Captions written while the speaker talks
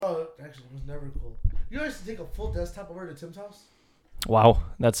was never cool. You guys used to take a full desktop over to Tim's house? Wow,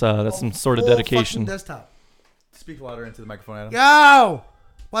 that's some sort of dedication. Desktop. Speak louder into the microphone, Adam. Yo,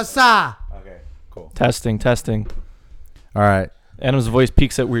 what's up? Okay, cool. Testing. All right. Adam's voice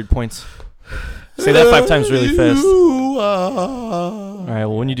peaks at weird points. Say that 5 times really fast. All right,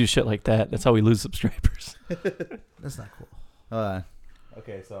 well, when you do shit like that, that's how we lose subscribers. That's not cool. Hold on.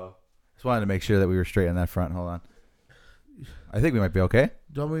 Okay, so just wanted to make sure that we were straight on that front. Hold on. I think we might be okay.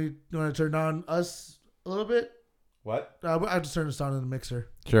 Do you want to turn down us a little bit? What? I just turn this down in the mixer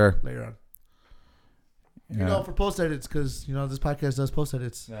Sure. later on. Yeah. For post edits, because this podcast does post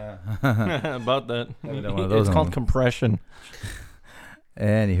edits. About that. Haven't done one of those It's in a called while. compression.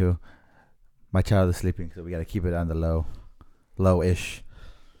 Anywho, my child is sleeping, so we got to keep it on the low-ish.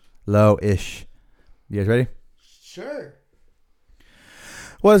 You guys ready? Sure.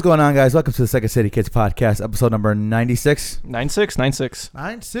 What is going on, guys? Welcome to the Second City Kids Podcast, episode number 96. 96.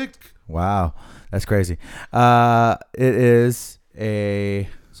 9-6. Wow, that's crazy. It is a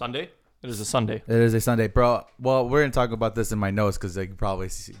Sunday? It is a Sunday. It is a Sunday, bro. Well, we're gonna talk about this in my notes because I can probably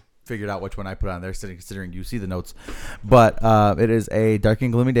figured out which one I put on there, considering you see the notes. But it is a dark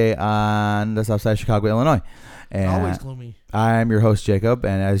and gloomy day on the south side of Chicago, Illinois. And Always gloomy. I'm your host, Jacob,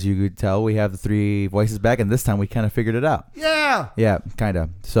 and as you could tell, we have the 3 voices back, and this time we kind of figured it out. Yeah. Yeah, kind of.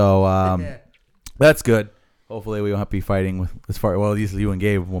 So that's good. Hopefully, we won't be fighting with at least you and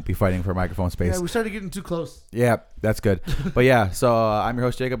Gabe won't be fighting for microphone space. Yeah, we started getting too close. Yeah, that's good. But yeah, so I'm your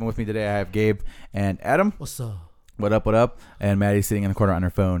host, Jacob, and with me today I have Gabe and Adam. What's up? What up? And Maddie's sitting in the corner on her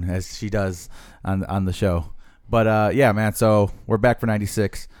phone, as she does on the show. But yeah, man, so we're back for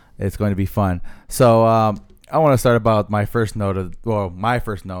 96. It's going to be fun. So I want to start about my first note. My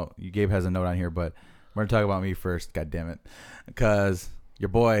first note. Gabe has a note on here, but we're going to talk about me first. God damn it. Because your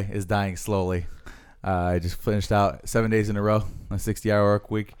boy is dying slowly. I just finished out 7 days in a row, a 60-hour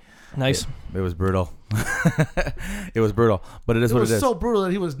work week. Nice. It was brutal. It was brutal, but it is what it is. It was so brutal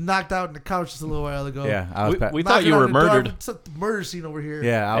that he was knocked out on the couch just a little while ago. Yeah, we thought you were murdered. It's a murder scene over here.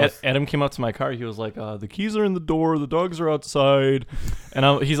 Yeah, Adam came up to my car. He was like, the keys are in the door. The dogs are outside.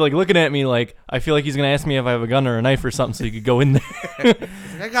 And he's like looking at me like, I feel like he's going to ask me if I have a gun or a knife or something so he could go in there.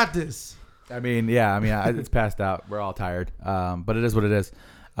 I got this. It's passed out. We're all tired. But it is what it is.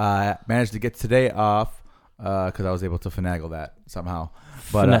 Managed to get today off because I was able to finagle that somehow.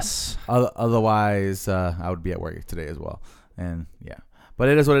 But otherwise, I would be at work today as well. And yeah, but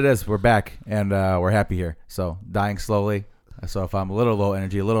it is what it is. We're back and we're happy here. So dying slowly. So if I'm a little low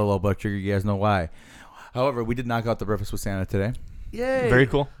energy, a little low blood sugar, you guys know why. However, we did knock out the Breakfast with Santa today. Yay! Very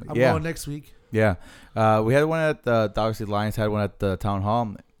cool. I'm going next week. Yeah, we had one at the Dog Lions. Had one at the town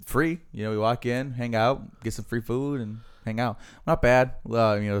hall, free. We walk in, hang out, get some free food, and hang out. Not bad.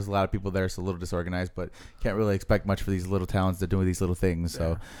 There's a lot of people there, so a little disorganized, but can't really expect much for these little towns that do these little things.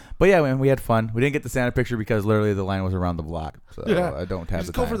 So, but yeah, man, we had fun. We didn't get the Santa picture because literally the line was around the block. So I don't have the time.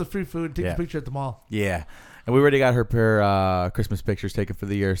 Just go for the free food, take a picture at the mall. Yeah, and we already got her Christmas pictures taken for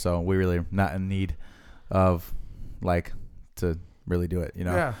the year, so we really not in need of to really do it.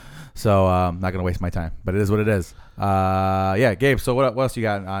 Yeah. So I'm not gonna waste my time, but it is what it is. Yeah, Gabe. So what else you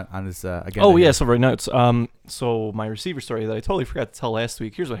got on this again? Oh yeah, so right now it's so my receiver story that I totally forgot to tell last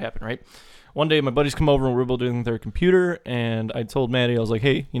week. Here's what happened, right? One day my buddies come over and we're building their computer, and I told Maddie, I was like,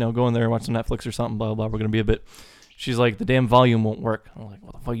 hey, go in there and watch some Netflix or something, blah blah blah. We're gonna be a bit. She's like, the damn volume won't work. I'm like,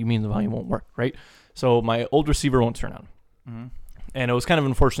 what the fuck you mean the volume won't work, right? So my old receiver won't turn on. Mm-hmm. And it was kind of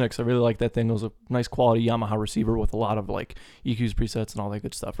unfortunate because I really liked that thing. It was a nice quality Yamaha receiver with a lot of EQs, presets, and all that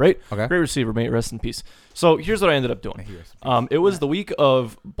good stuff, right? Okay. Great receiver, mate. Rest in peace. So here's what I ended up doing. It was the week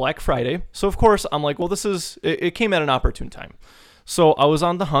of Black Friday. So, of course, I'm like, well, it came at an opportune time. So I was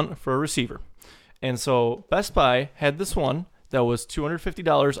on the hunt for a receiver. And so Best Buy had this one that was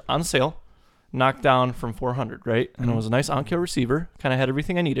 $250 on sale, knocked down from $400, right? Mm-hmm. And it was a nice Onkyo receiver, kind of had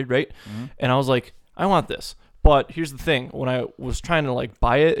everything I needed, right? Mm-hmm. And I was like, I want this. But here's the thing. When I was trying to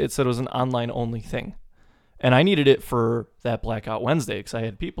buy it, it said it was an online only thing. And I needed it for that Blackout Wednesday because I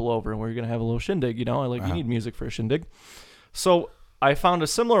had people over and we were going to have a little shindig, you need music for a shindig. So I found a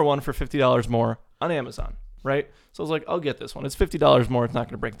similar one for $50 more on Amazon, right? So I was like, I'll get this one. It's $50 more. It's not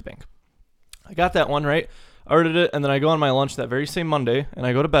going to break the bank. I got that one, right? I ordered it, and then I go on my lunch that very same Monday, and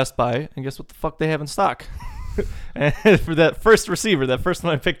I go to Best Buy, and guess what the fuck they have in stock? And for that first receiver, that first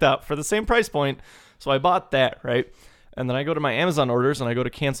one I picked up, for the same price point. So I bought that, right? And then I go to my Amazon orders and I go to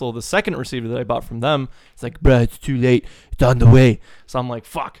cancel the second receiver that I bought from them. It's like, bruh, it's too late. It's on the way. So I'm like,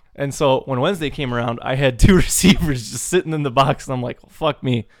 fuck. And so when Wednesday came around, I had 2 receivers just sitting in the box. And I'm like, well, fuck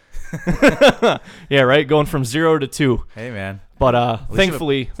me. Yeah, right? Going from 0 to 2. Hey, man. But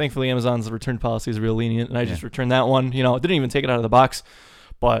thankfully, Amazon's return policy is real lenient. And I just returned that one. Didn't even take it out of the box.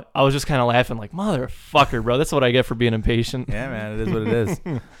 But I was just kind of laughing like, motherfucker, bro. That's what I get for being impatient. Yeah, man. It is what it is.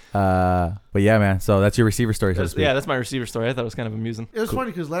 But yeah, man. So that's your receiver story, so to speak. Yeah, that's my receiver story. I thought it was kind of amusing. It was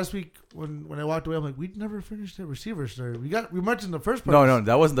funny because last week when I walked away, I'm like, we'd never finished that receiver story. We mentioned the first part. No,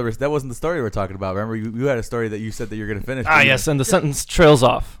 that wasn't the story we were talking about. Remember, you had a story that you said that you're gonna finish. Yes, and the sentence trails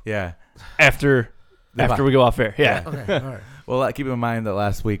off. Yeah. After we go off air. Yeah. Okay. All right. Well, keep in mind that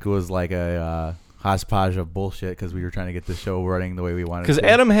last week was like a hodgepodge of bullshit because we were trying to get the show running the way we wanted. Because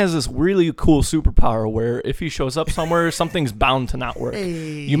Adam has this really cool superpower where if he shows up somewhere, something's bound to not work.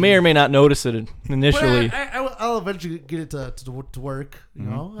 Hey. You may or may not notice it initially. Well, I'll eventually get it to work. You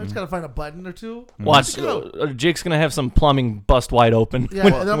know, I just gotta find a button or two. Watch, Jake's gonna have some plumbing bust wide open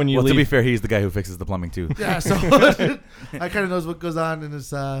when you leave. To be fair, he's the guy who fixes the plumbing too. Yeah, so I kind of knows what goes on in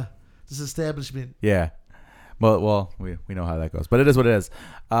this establishment. Yeah. Well, we know how that goes, but it is what it is.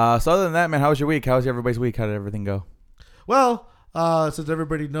 So other than that, man, how was your week? How was everybody's week? How did everything go? Well, since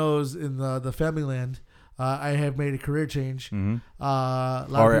everybody knows in the family land, I have made a career change. Mm-hmm.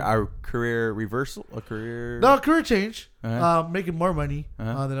 A career reversal? No, career change. Uh-huh. Making more money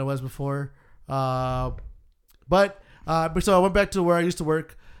than I was before. But so I went back to where I used to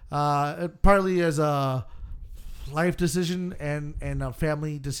work, partly as a life decision and a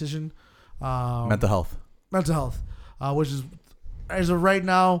family decision. Mental health, which is, as of right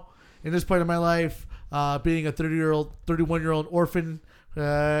now, in this point in my life, being a 31-year-old orphan,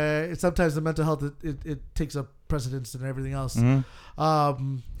 sometimes the mental health it takes a precedence than everything else.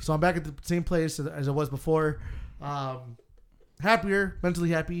 Mm-hmm. So I'm back at the same place as I was before. Happier, mentally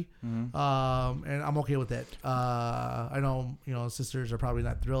happy, and I'm okay with that. I know sisters are probably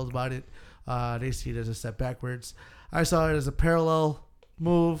not thrilled about it. They see it as a step backwards. I saw it as a parallel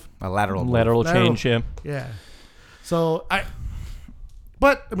move, a lateral change. Yeah. So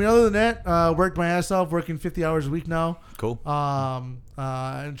other than that, worked my ass off, working 50 hours a week now. Cool.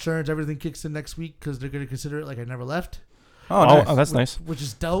 Insurance, everything kicks in next week because they're going to consider it like I never left. Oh, nice. That's nice. Which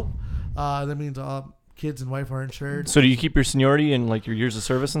is dope. That means all kids and wife are insured. So do you keep your seniority and like your years of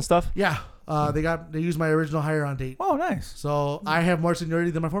service and stuff? Yeah. They used my original hire on date. Oh, nice. So I have more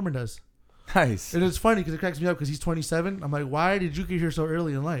seniority than my foreman does. Nice. And it's funny because it cracks me up because he's 27. I'm like, why did you get here so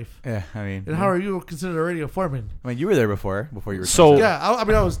early in life? Yeah, I mean. And how are you considered already a foreman? I mean, you were there before you were. So yeah, I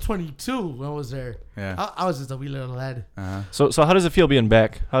was 22 when I was there. Yeah. I was just a wee little lad. Uh-huh. So how does it feel being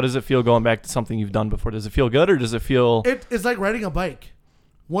back? How does it feel going back to something you've done before? Does it feel good or does it feel? It's like riding a bike.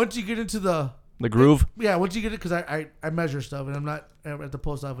 Once you get into the groove. Once you get it, because I measure stuff and I'm not at the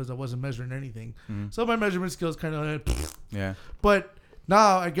post office. I wasn't measuring anything, so my measurement skills kind of. Yeah. But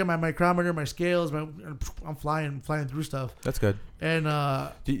now I get my micrometer, my scales. I'm flying through stuff. That's good. And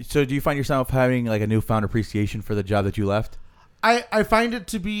so do you find yourself having like a newfound appreciation for the job that you left? I find it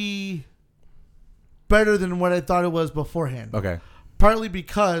to be better than what I thought it was beforehand. Okay. Partly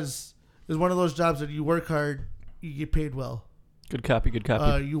because it's one of those jobs that you work hard, you get paid well. Good copy.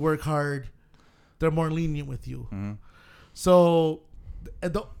 You work hard, they're more lenient with you. Mm-hmm. So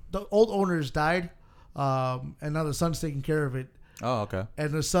the old owners died, and now the son's taking care of it. Oh, okay.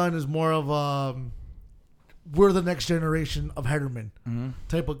 And the son is more of we're the next generation of Hederman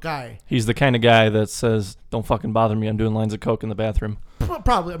type of guy. He's the kind of guy that says, "Don't fucking bother me. I'm doing lines of coke in the bathroom."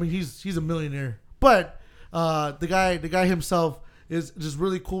 Probably. I mean, he's a millionaire, but the guy himself is just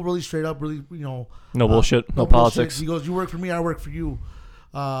really cool, really straight up, really no bullshit, no politics. He goes, "You work for me, I work for you."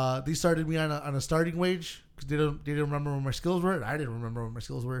 They started me on a starting wage because they didn't remember what my skills were, and I didn't remember what my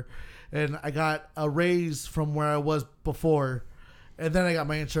skills were, and I got a raise from where I was before. And then I got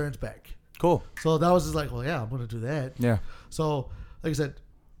my insurance back. Cool. So that was just like, well, yeah, I'm going to do that. Yeah. So, like I said,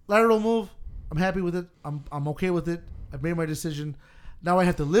 lateral move. I'm happy with it. I'm okay with it. I've made my decision. Now I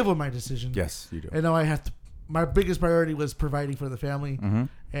have to live with my decision. Yes, you do. And now I have to. My biggest priority was providing for the family.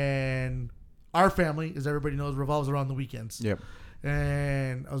 Mm-hmm. And our family, as everybody knows, revolves around the weekends. Yep.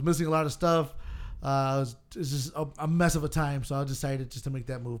 And I was missing a lot of stuff. It's just a mess of a time. So I decided just to make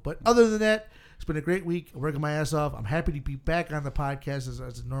that move. But other than that, it's been a great week. I'm working my ass off. I'm happy to be back on the podcast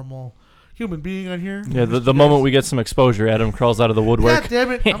as a normal human being on here. Yeah, the moment we get some exposure, Adam crawls out of the woodwork. God damn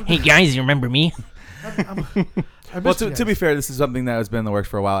it. Hey, guys, you remember me? Well, to be fair, this is something that has been in the works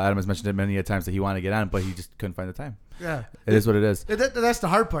for a while. Adam has mentioned it many a times that he wanted to get on, but he just couldn't find the time. Yeah. It is what it is. That's the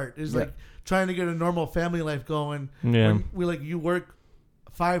hard part, is like trying to get a normal family life going. Yeah. When you work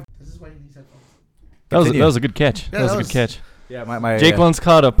 5. This is why you need headphones. That was a good catch. Yeah, that was a good catch. Yeah, my Jake once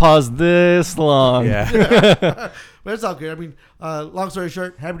caught a pause this long. Yeah. But it's all good. I mean, long story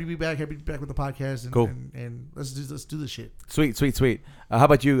short, happy to be back. Happy to be back with the podcast. And, cool. And let's do this shit. Sweet. How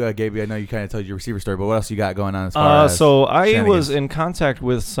about you, Gabe? I know you kind of told your receiver story, but what else you got going on as far as So I was in contact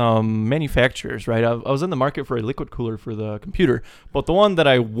with some manufacturers, right? I was in the market for a liquid cooler for the computer, but the one that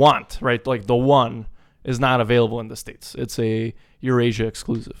I want, right, like the one is not available in the States. It's a Eurasia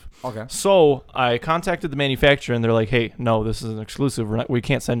exclusive. Okay. So I contacted the manufacturer, and they're like, hey, no, this is an exclusive. We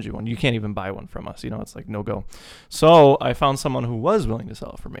can't send you one. You can't even buy one from us. It's like no go. So I found someone who was willing to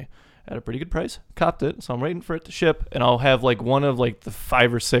sell it for me at a pretty good price, copped it. So I'm waiting for it to ship, and I'll have like one of like the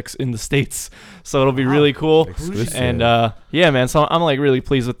 5 or 6 in the States. So it'll be really cool. Exclusive. And yeah, man. So I'm like really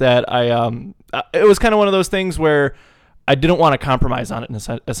pleased with that. It was kind of one of those things where I didn't want to compromise on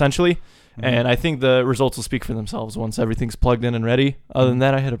it essentially. Mm-hmm. And I think the results will speak for themselves once everything's plugged in and ready. Other than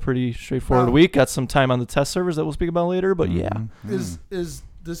that, I had a pretty straightforward week. Got some time on the test servers that we'll speak about later. But yeah, is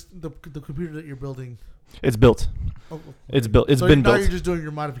this the computer that you're building? It's built. Oh, okay. It's built. It's so been now built. You're just doing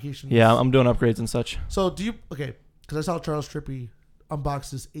your modifications. Yeah, I'm doing upgrades and such. So do you? Okay, because I saw Charles Trippy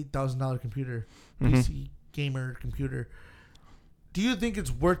unbox this $8,000 computer, PC gamer computer. Do you think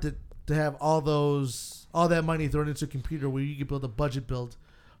it's worth it to have all that money thrown into a computer where you can build a budget build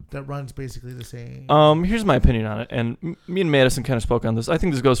that runs basically the same? Here's my opinion on it, and me and Madison kind of spoke on this. I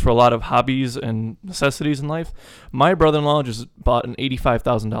think this goes for a lot of hobbies and necessities in life. My brother-in-law just bought an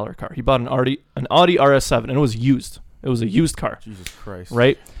 $85,000 car. He bought an Audi RS7, and it was used. It was a used car. Jesus Christ.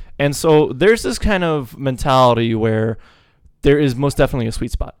 Right? And so there's this kind of mentality where there is most definitely a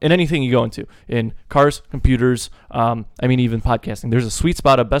sweet spot in anything you go into, in cars, computers, even podcasting. There's a sweet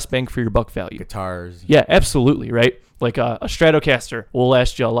spot of best bang for your buck value. Guitars. Yeah, absolutely, right? Like a Stratocaster will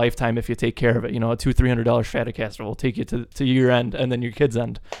last you a lifetime if you take care of it. A $200-300 Stratocaster will take you to your end and then your kid's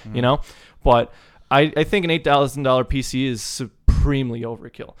end, But I think an $8,000 PC is supremely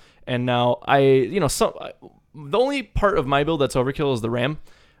overkill. And now the only part of my build that's overkill is the RAM.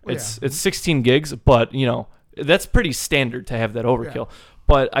 It's 16 gigs, but that's pretty standard to have that overkill. Yeah.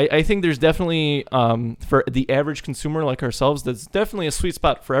 But I think there's definitely, for the average consumer like ourselves, that's definitely a sweet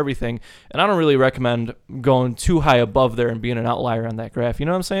spot for everything. And I don't really recommend going too high above there and being an outlier on that graph. You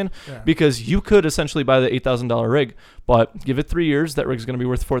know what I'm saying? Yeah. Because you could essentially buy the $8,000 rig, but give it 3 years, that rig's going to be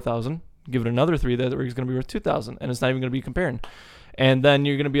worth $4,000. Give it another 3, that rig's going to be worth $2,000. And it's not even going to be comparing. And then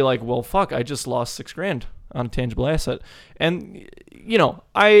you're going to be like, well, fuck, I just lost $6,000 on a tangible asset. And,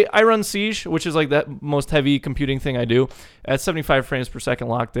 I run Siege, which is like that most heavy computing thing I do, at 75 frames per second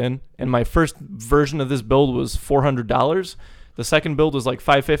locked in. And my first version of this build was $400. The second build was like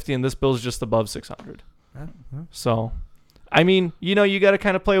 $550, and this build is just above $600. So, you got to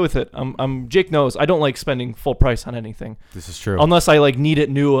kind of play with it. Jake knows I don't like spending full price on anything. This is true. Unless I like need it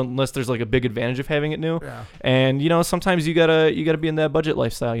new, unless there's like a big advantage of having it new. Yeah. And sometimes you gotta be in that budget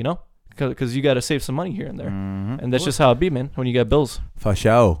lifestyle, because you gotta save some money here and there, and that's just how it be, man. When you got bills. For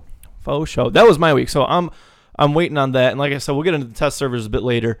show. That was my week. So I'm waiting on that, and like I said, we'll get into the test servers a bit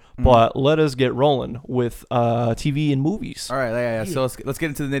later. But let us get rolling with TV and movies. All right, yeah. So let's get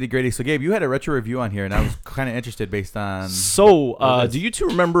into the nitty gritty. So Gabe, you had a retro review on here, and I was kind of interested based on. So do you two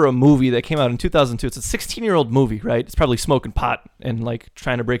remember a movie that came out in 2002? It's a 16-year-old movie, right? It's probably smoking pot and like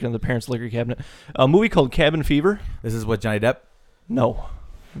trying to break into the parents' liquor cabinet. A movie called Cabin Fever. This is what, Johnny Depp? No,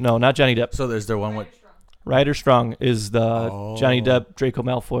 not Johnny Depp. So there's one with. Ryder Strong is the Johnny Depp, Draco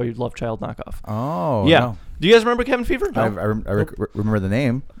Malfoy love child knockoff. Oh, yeah. No. Do you guys remember Cabin Fever? No. I remember the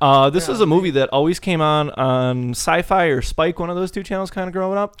name. This is a movie that always came on Sci-Fi or Spike, one of those two channels kind of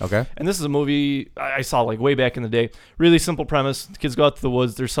growing up. Okay. And this is a movie I saw like way back in the day. Really simple premise. The kids go out to the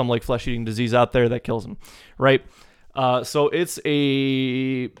woods. There's some like flesh-eating disease out there that kills them, right? So it's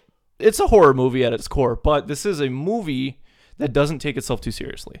a horror movie at its core, but this is a movie that doesn't take itself too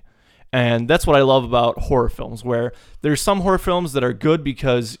seriously. And that's what I love about horror films, where there's some horror films that are good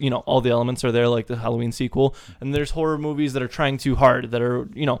because, all the elements are there, like the Halloween sequel. And there's horror movies that are trying too hard, that are,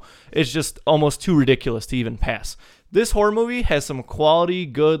 it's just almost too ridiculous to even pass. This horror movie has some quality,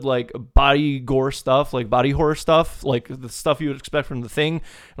 good, like body gore stuff, like body horror stuff, like the stuff you would expect from The Thing.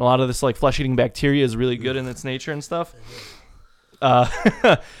 And a lot of this like flesh-eating bacteria is really good in its nature and stuff.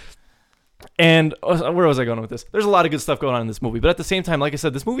 And where was I going with this? There's a lot of good stuff going on in this movie, but at the same time, like I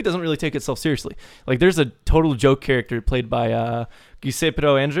said, this movie doesn't really take itself seriously. Like, there's a total joke character played by Giuseppe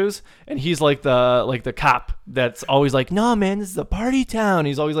Andrews, and he's like the cop that's always like, "No, man, this is a party town."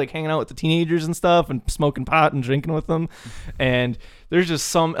 He's always like hanging out with the teenagers and stuff, and smoking pot and drinking with them. And there's just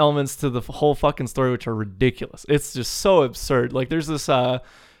some elements to the whole fucking story which are ridiculous. It's just so absurd. Like, there's this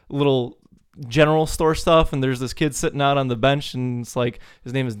little general store stuff, and there's this kid sitting out on the bench, and it's like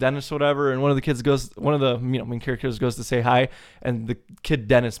his name is Dennis or whatever, and one of the main characters goes to say hi, and the kid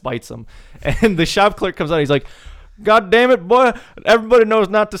Dennis bites him, and the shop clerk comes out, he's like, God damn it, boy! Everybody knows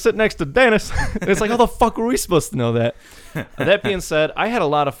not to sit next to Dennis. And it's like, how the fuck were we supposed to know that? That being said, I had a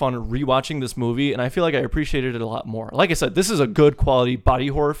lot of fun rewatching this movie, and I feel like I appreciated it a lot more. Like I said, this is a good quality body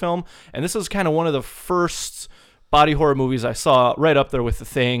horror film, and this is kind of one of the first body horror movies I saw, right up there with The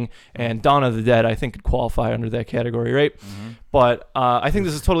Thing and Dawn of the Dead. I think could qualify under that category, right? Mm-hmm. But I think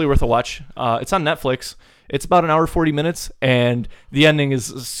this is totally worth a watch. It's on Netflix. It's about an hour 40 minutes, and the ending is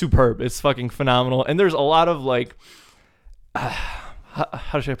superb. It's fucking phenomenal, and there's a lot of like.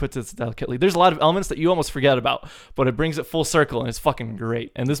 How should I put this delicately? There's a lot of elements that you almost forget about, but it brings it full circle, and it's fucking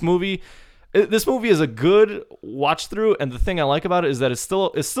great. And this movie is a good watch through, and the thing I like about it is that it's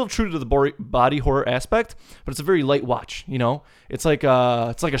still true to the body horror aspect, but it's a very light watch. You know, it's like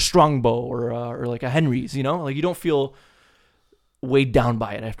a Strongbow or like a Henry's. You know, like you don't feel weighed down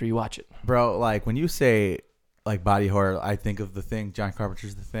by it after you watch it, bro. Like when you say like body horror, I think of The Thing. John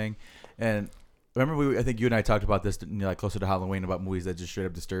Carpenter's The Thing, and. Remember, I think you and I talked about this, like closer to Halloween, about movies that just straight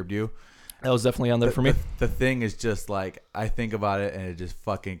up disturbed you. That was definitely on there for me. The Thing is just like I think about it and it just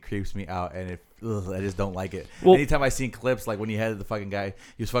fucking creeps me out, and I just don't like it. Well, anytime I seen clips like when he had the fucking guy,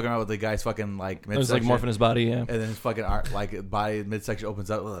 he was fucking around with the guy's fucking like midsection. It was like morphing his body, yeah. And then his fucking like body midsection opens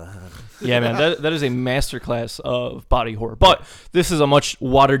up. Yeah, man, that is a masterclass of body horror. But this is a much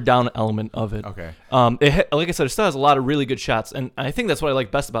watered down element of it. Okay. Like I said, it still has a lot of really good shots, and I think that's what I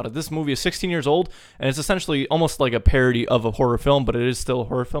like best about it. This movie is 16 years old, and it's essentially almost like a parody of a horror film, but it is still a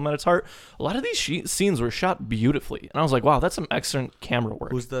horror film at its heart. A lot of these scenes were shot beautifully, and I was like, wow, that's some excellent camera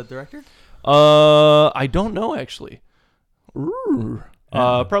work. Who's the director? I don't know actually.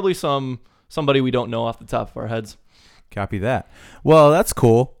 Probably somebody we don't know off the top of our heads. Copy that. Well, that's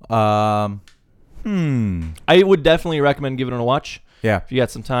cool. I would definitely recommend giving it a watch. Yeah, if you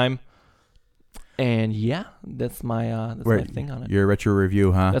got some time. And yeah, that's my my thing on it. Your retro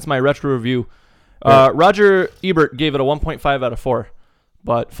review, huh? That's my retro review. Roger Ebert gave it a 1.5 out of 4,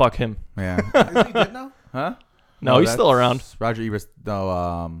 but fuck him. Yeah. Is he dead now? Huh? No, he's still around. Roger Ebert,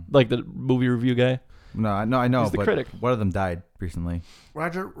 no, like the movie review guy. No, I know. He's the critic. One of them died recently.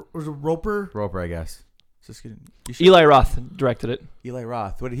 Roger was it Roper? Roper, I guess. Eli Roth directed it. Eli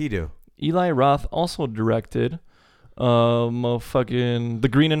Roth. What did he do? Eli Roth also directed, fucking The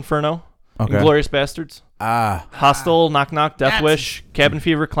Green Inferno, okay. Inglourious Bastards, Hostel, Knock Knock, Death That's... Wish, Cabin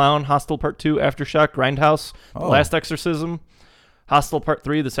Fever, Clown, Hostel Part 2, Aftershock, Grindhouse, The Last Exorcism, Hostel Part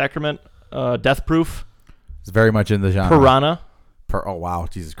 3, The Sacrament, Death Proof. It's very much in the genre. Piranha. Oh, wow.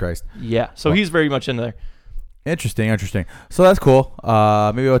 Jesus Christ. Yeah. So he's very much in there. Interesting. So that's cool.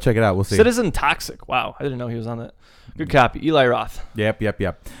 Maybe we'll check it out. We'll see. Citizen Toxic. Wow. I didn't know he was on that. Good copy. Eli Roth. Yep.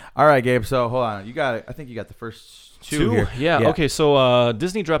 All right, Gabe. So hold on. You got it. I think you got the first two here. Yeah. Okay. So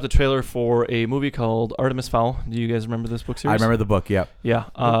Disney dropped a trailer for a movie called Artemis Fowl. Do you guys remember this book series? I remember the book. Yep. Yeah.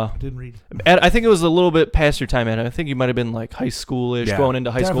 I didn't read. I think it was a little bit past your time, Ed. I think you might have been like high schoolish, going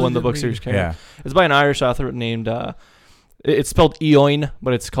into high school when the book series came out. It's by an Irish author named. It's spelled Eoin,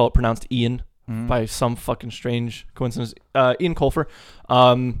 but it's pronounced Ian by some fucking strange coincidence. Ian Colfer.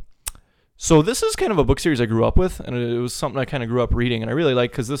 So this is kind of a book series I grew up with, and it was something I kind of grew up reading, and I really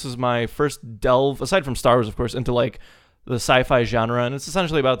like because this is my first delve, aside from Star Wars, of course, into like the sci-fi genre, and it's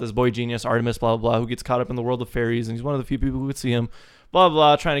essentially about this boy genius, Artemis, blah, blah, blah, who gets caught up in the world of fairies, and he's one of the few people who could see him, blah,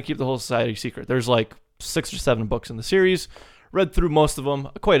 blah, trying to keep the whole society secret. There's like 6 or 7 books in the series. Read through most of them.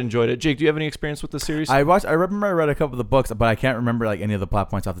 I quite enjoyed it. Jake, do you have any experience with this series? I remember I read a couple of the books, but I can't remember like any of the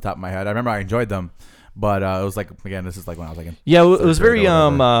plot points off the top of my head. I remember I enjoyed them, but it was like, again, this is like when I was like in it was very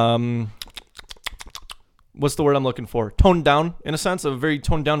what's the word I'm looking for? Toned down, in a sense, a very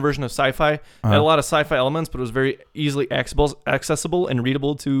toned down version of sci-fi. Had a lot of sci-fi elements, but it was very easily accessible and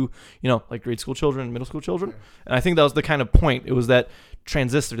readable to, like grade school children and middle school children. And I think that was the kind of point. It was that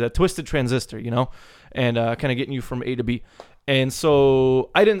transistor, that twisted transistor, and kind of getting you from A to B. And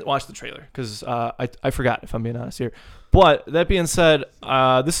so I didn't watch the trailer because I forgot, if I'm being honest here. But that being said,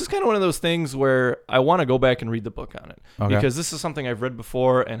 this is kind of one of those things where I want to go back and read the book on it. Okay. Because this is something I've read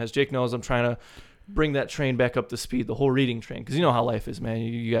before. And as Jake knows, I'm trying to bring that train back up to speed, the whole reading train. Because you know how life is, man.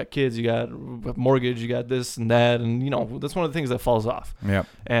 You got kids, you got a mortgage, you got this and that. And, that's one of the things that falls off. Yep.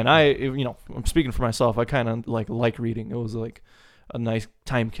 And I'm speaking for myself. I kind of like reading. It was like a nice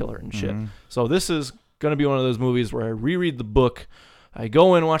time killer and shit. Mm-hmm. So this is going to be one of those movies where I reread the book, I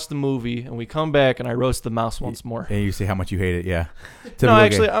go in, watch the movie, and we come back and I roast the mouse once more. And you see how much you hate it, yeah. No,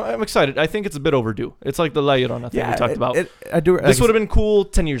 actually, I'm excited. I think it's a bit overdue. It's like the La Llorona thing we talked about. This would have been cool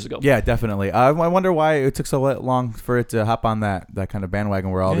 10 years ago. Yeah, definitely. I wonder why it took so long for it to hop on that kind of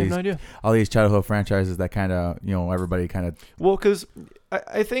bandwagon where all these childhood franchises that kind of, everybody kind of... Well, because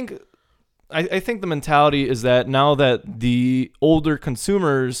I think the mentality is that now that the older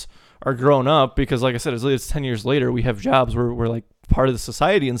consumers are grown up, because like I said, it's 10 years later, we have jobs, we're like part of the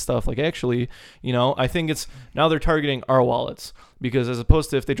society and stuff. Like, actually, I think it's now they're targeting our wallets, because as opposed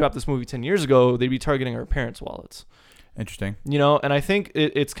to if they dropped this movie 10 years ago, they'd be targeting our parents' wallets. Interesting. And I think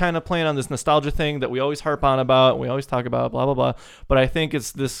it's kind of playing on this nostalgia thing that we always harp on about, we always talk about, blah, blah, blah. But I think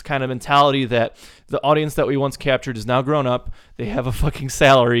it's this kind of mentality that the audience that we once captured is now grown up. They have a fucking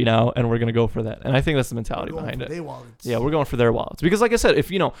salary now, and we're going to go for that. And I think that's the mentality behind it. Their wallets. Yeah, we're going for their wallets. Because like I said, if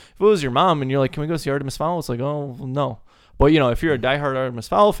it was your mom and you're like, can we go see Artemis Fowl? It's like, oh, well, no. But, if you're a diehard Artemis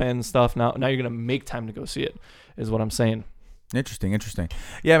Fowl fan and stuff, now you're going to make time to go see it, is what I'm saying. Interesting.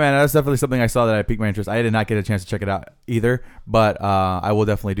 Yeah, man, that's definitely something I saw that I piqued my interest. I did not get a chance to check it out either, but I will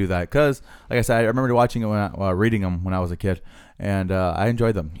definitely do that because, like I said, I remember watching it reading them when I was a kid, and I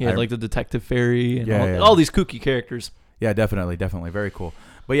enjoyed them. He had like the Detective Fairy and all these kooky characters. Yeah, definitely. Very cool.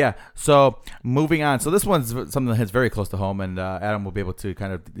 But yeah, so moving on. So this one's something that hits very close to home, and Adam will be able to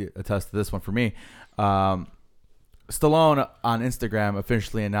kind of attest to this one for me. Stallone on Instagram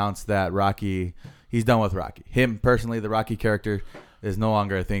officially announced that Rocky... He's done with Rocky. Him personally, the Rocky character is no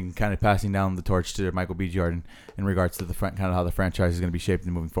longer a thing, kind of passing down the torch to Michael B. Jordan in regards to kind of how the franchise is going to be shaped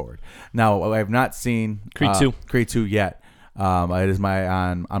and moving forward. Now, I have not seen Creed 2 yet. It is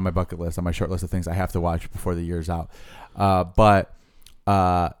on my bucket list, on my short list of things I have to watch before the year's out. But he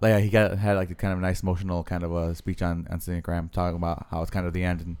had like a kind of nice emotional kind of a speech on Instagram talking about how it's kind of the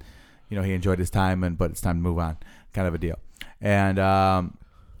end and he enjoyed his time but it's time to move on, kind of a deal. And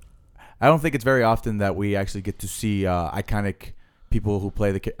I don't think it's very often that we actually get to see iconic people who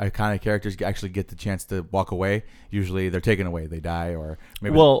play the iconic characters actually get the chance to walk away. Usually they're taken away, they die, or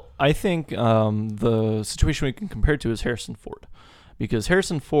maybe. Well, I think the situation we can compare to is Harrison Ford, because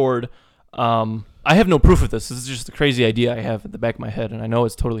Harrison Ford, I have no proof of this. This is just a crazy idea I have at the back of my head, and I know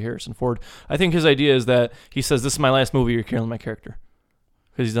it's totally Harrison Ford. I think his idea is that he says, "This is my last movie. You're killing my character."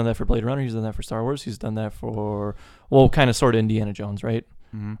 Because he's done that for Blade Runner, he's done that for Star Wars, he's done that for kind of sort of Indiana Jones, right?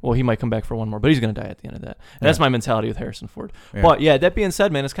 Mm-hmm. Well, he might come back for one more, but he's going to die at the end of that. And that's my mentality with Harrison Ford. Yeah. But yeah, that being said,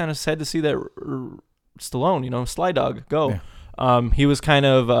 man, it's kind of sad to see that Stallone, Sly Dog, go. Yeah. He was kind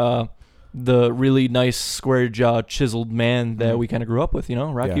of the really nice, square jaw, chiseled man that we kind of grew up with.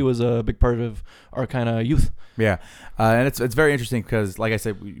 Rocky was a big part of our kind of youth. Yeah, and it's very interesting because, like I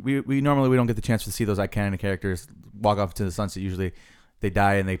said, we normally don't get the chance to see those iconic characters walk off into the sunset. Usually, they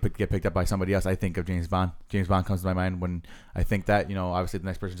die and they get picked up by somebody else. I think of James Bond. James Bond comes to my mind when I think that, obviously the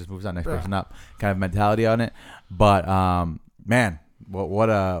next person just moves on, next person up, kind of mentality on it. But man, what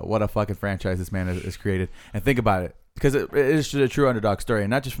a fucking franchise this man has created. And think about it, because it is a true underdog story, and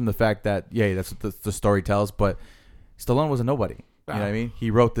not just from the fact that that's what the story tells, but Stallone was a nobody. You know what I mean?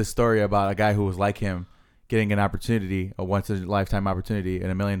 He wrote this story about a guy who was like him, getting an opportunity, a once in a lifetime opportunity,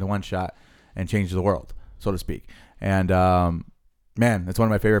 and a 1,000,000-to-1 shot, and change the world, so to speak. And man, it's one of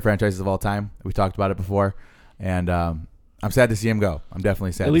my favorite franchises of all time. We talked about it before, and I'm sad to see him go. I'm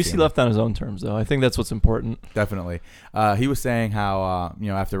definitely sad. At least he left on his own terms, though. I think that's what's important. Definitely. He was saying how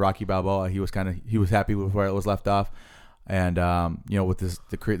after Rocky Balboa, he was happy with where it was left off, and with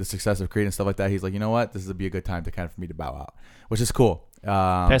the success of Creed and stuff like that, he's like, you know what, this would be a good time for me to bow out, which is cool.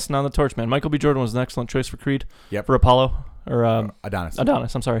 Passing on the torch, man. Michael B. Jordan was an excellent choice for Creed. Yep. For Apollo. Or Adonis.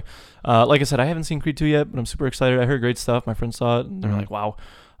 I'm sorry. Like I said, I haven't seen Creed 2 yet, but I'm super excited. I heard great stuff. My friends saw it, and they're like, wow.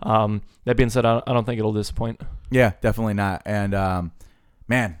 That being said, I don't think it'll disappoint. Yeah, definitely not. And,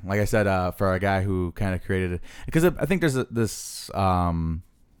 man, like I said, for a guy who kind of created it, because I think there's this, for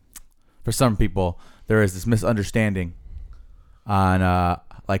some people, there is this misunderstanding on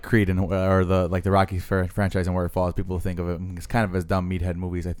like Creed or the Rocky franchise and where it falls. People think of it as kind of as dumb meathead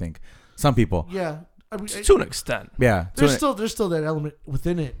movies, I think. Some people. Yeah. I mean, to an extent. Yeah. There's still that element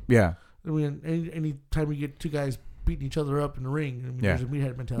within it. Yeah. I mean, any time we get two guys beating each other up in the ring, there's a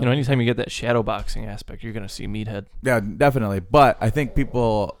meathead mentality. Anytime you get that shadow boxing aspect, you're going to see meathead. Yeah, definitely. But I think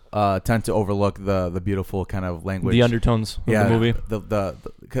people tend to overlook the beautiful kind of language. The undertones of the movie.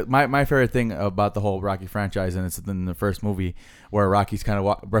 My favorite thing about the whole Rocky franchise, and it's in the first movie, where Rocky's kind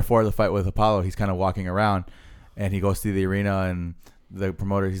of, before the fight with Apollo, he's kind of walking around, and he goes through the arena, and the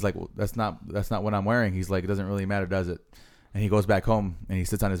promoter, he's like, well, that's not what I'm wearing. He's like, it doesn't really matter, does it? And he goes back home and he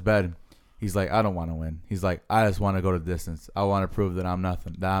sits on his bed. He's like, I don't want to win. He's like, I just want to go to the distance. I want to prove that I'm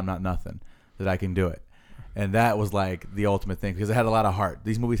nothing, that I'm not nothing, that I can do it. And that was like the ultimate thing, because it had a lot of heart.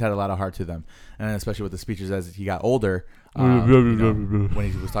 These movies had a lot of heart to them, and especially with the speeches as he got older.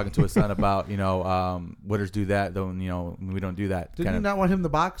 When he was talking to his son about, winners do that, though, we don't do that. Did he not want him to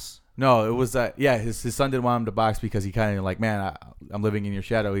box? No, it was his son didn't want him to box because he kind of like, man, I'm living in your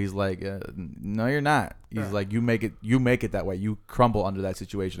shadow. He's like, no, you're not. He's like, you make it that way. You crumble under that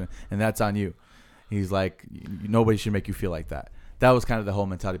situation, and that's on you. He's like, nobody should make you feel like that. that was kind of the whole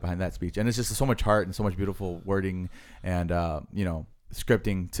mentality behind that speech. And it's just so much heart and so much beautiful wording and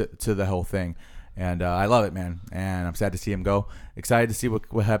scripting to the whole thing. And I love it, man. And I'm sad to see him go. Excited to see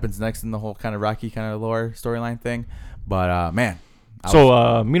what happens next in the whole kind of Rocky kind of lore storyline thing. But man.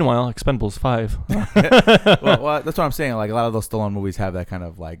 Meanwhile, Expendables 5. well, that's what I'm saying. Like a lot of those Stallone movies have that kind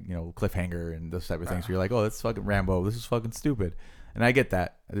of like cliffhanger and those type of things. Where you're like, oh, it's fucking Rambo. This is fucking stupid. And I get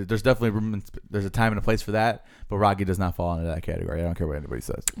that. There's definitely room. There's a time and a place for that. But Rocky does not fall into that category. I don't care what anybody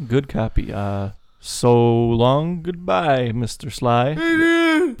says. Good copy. So long, goodbye, Mr. Sly.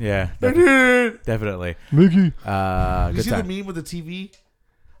 Yeah, definitely. Mickey. You see time. the meme with the TV?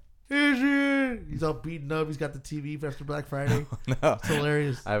 He's all beaten up. He's got the TV after Black Friday. No, it's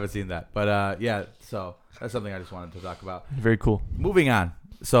hilarious. I haven't seen that, but yeah. So that's something I just wanted to talk about. Very cool. Moving on.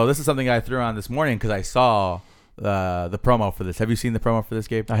 So this is something I threw on this morning because I saw the promo for this. Have you seen the promo for this,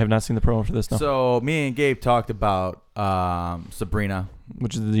 Gabe? I have not seen the promo for this. No. So me and Gabe talked about Sabrina,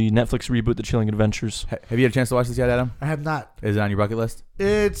 which is the Netflix reboot, The Chilling Adventures. Have you had a chance to watch this yet, Adam? I have not. Is it on your bucket list?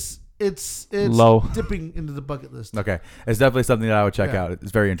 It's low, dipping into the bucket list. Okay, it's definitely something that I would check out.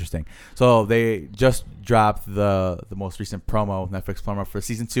 It's very interesting. So they just dropped the most recent promo, Netflix promo for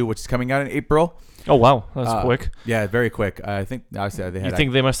season 2, which is coming out in April. Oh wow, that's quick. Yeah, very quick. I think obviously they had. You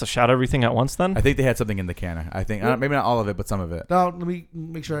think they must have shot everything at once then? I think they had something in the can. I think maybe not all of it, but some of it. Now let me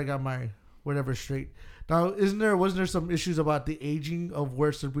make sure I got my whatever straight. Now, wasn't there some issues about the aging of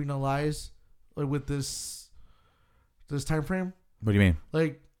where Sabrina lies, like with this time frame? What do you mean?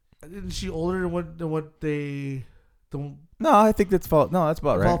 Like, isn't she older than what they? No, I think that's fault. No, that's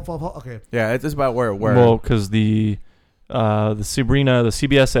about right. Okay. Yeah, it's about where. Well, because the Sabrina, the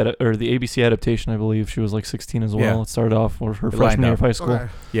CBS or the ABC adaptation, I believe she was like 16 as well. Yeah. It started off with her freshman year of high school. Okay.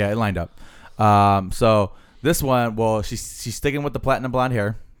 Yeah, it lined up. So this one, well, she's sticking with the platinum blonde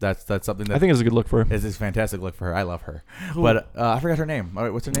hair. That's something that I think is a good look for her. It's a fantastic look for her. I love her. Who? But I forgot her name. All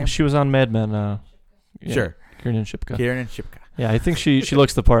right, what's her name? She was on Mad Men. Sure. Kiernan Shipka. Yeah, I think she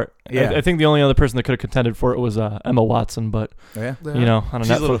looks the part. Yeah. I think the only other person that could have contended for it was Emma Watson, but Oh, yeah. on a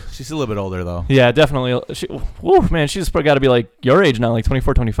Netflix. She's a little bit older though. Yeah, definitely. Man, she's got to be like your age now, like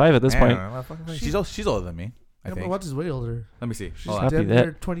 24, 25 at this point. She's older than me. I think. Emma Watson's way older. Let me see. She's Hold Happy on.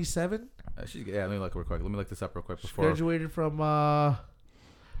 that. 27. Let me look real quick. Let me look this up real quick She before. graduated from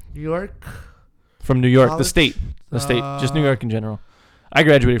New York. From New York, College? the state, just New York in general. I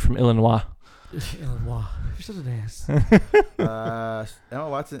graduated from Illinois. Illinois. You're such an ass. Emma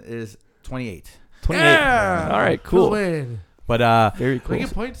Watson is 28. 28. Yeah. All right, cool. Win. But Very Can we cool.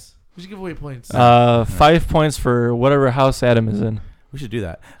 get points? We should give away points. 5 points for whatever house Adam is in. we should do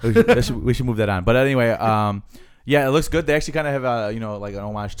that. We should move that on. But anyway, yeah, it looks good. They actually kind of have like an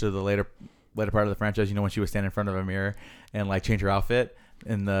homage to the later part of the franchise. When she was standing in front of a mirror and like change her outfit.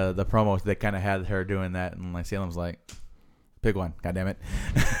 In the promos, they kind of had her doing that, and like Salem's like, "Pick one, God damn it!"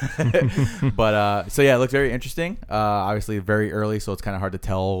 But so yeah, it looks very interesting. Obviously, very early, so it's kind of hard to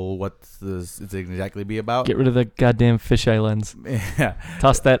tell what it's exactly be about. Get rid of the goddamn fisheye lens. Yeah,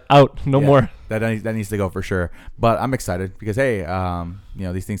 Toss that out. No more. That needs to go for sure. But I'm excited because hey,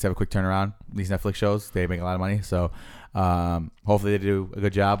 these things have a quick turnaround. These Netflix shows, they make a lot of money, so hopefully they do a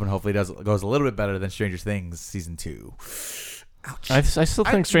good job, and hopefully it goes a little bit better than Stranger Things season 2. Ouch. I still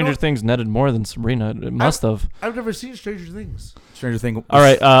think Stranger Things netted more than Sabrina. It must have. I've never seen Stranger Things. Stranger Things. All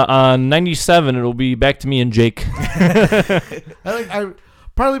right, on 97, it'll be Back to Me and Jake. I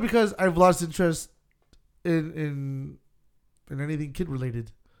partly because I've lost interest in anything kid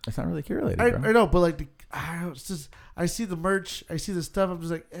related. It's not really kid related. I know, but like it's just I see the merch, I see the stuff. I'm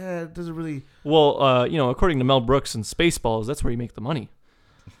just like, it doesn't really. Well, according to Mel Brooks and Spaceballs, that's where you make the money.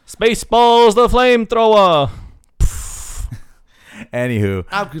 Spaceballs, the flamethrower. Anywho,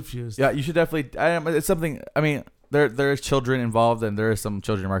 I'm confused. yeah, you should definitely. It's something. I mean, there's children involved, and there is some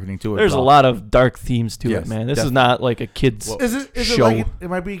children marketing to it. There's a lot of dark themes to it, man. This is not like a kid's Is it show. like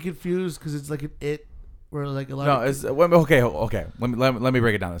am I being confused because it's like an It, where like a lot. No, it's okay. Let me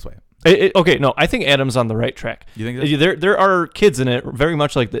break it down this way. Okay, no, I think Adam's on the right track. You think There are kids in it, very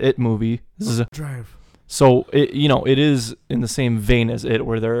much like the It movie. This is Drive. so it is in the same vein as It,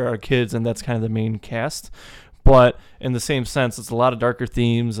 where there are kids, and that's kind of the main cast. But in the same sense, it's a lot of darker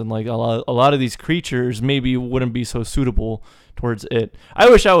themes, and like a lot of these creatures maybe wouldn't be so suitable towards It. I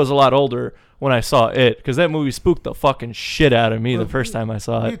wish I was a lot older when I saw It, because that movie spooked the fucking shit out of me the first time I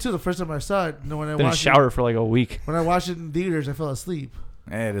saw Me it. too. The first time I saw it, when I Didn't watched shower for like a week. when I watched it in theaters, I fell asleep.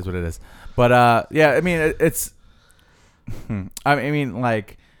 It is what it is. But yeah, I mean, it's. I mean,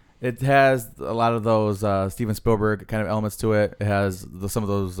 like, It has a lot of those Steven Spielberg kind of elements to it. It has some of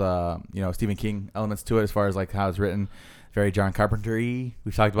those Stephen King elements to it as far as like how it's written. Very John Carpenter-y.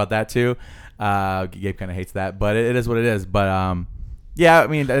 We've talked about that too. Gabe kind of hates that, but it is what it is. But yeah, I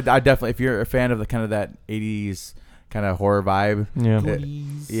mean, I definitely, if you're a fan of the kind of that 80s kind of horror vibe,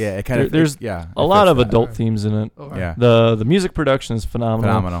 it kind of there's a lot of adult themes in it. Okay. Yeah, The music production is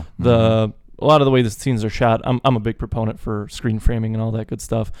phenomenal. Mm-hmm. A lot of the way the scenes are shot, I'm a big proponent for screen framing and all that good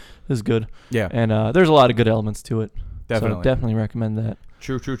stuff. Is good. Yeah, and there's a lot of good elements to it. Definitely. So definitely recommend that.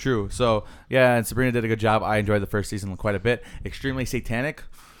 True. So yeah, and Sabrina did a good job. I enjoyed the first season quite a bit. Extremely satanic.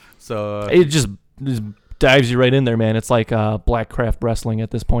 So it just dives you right in there, man. It's like black-craft wrestling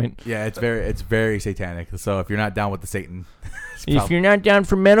at this point. Yeah, it's very satanic. So if you're not down with the Satan, if you're not down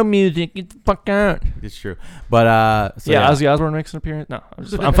for metal music, get the fuck out. It's true. But Ozzy Osbourne makes an appearance. No,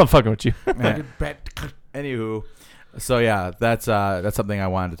 I'm fucking with you. Anywho, so yeah, that's something I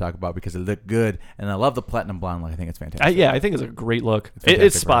wanted to talk about because it looked good, and I love the platinum blonde look. I think it's fantastic. I think it's a great look.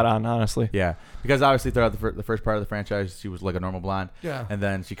 It's spot on, honestly. Yeah, because obviously throughout the first part of the franchise, she was like a normal blonde. Yeah, and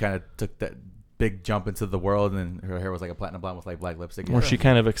then she kind of took that big jump into the world, and her hair was like a platinum blonde with like black lipstick. Where she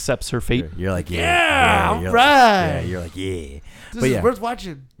kind of accepts her fate. You're like, all right. Yeah, you're like, yeah. This is worth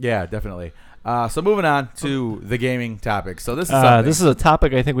watching. Yeah, definitely. So moving on to the gaming topic. So this is this is a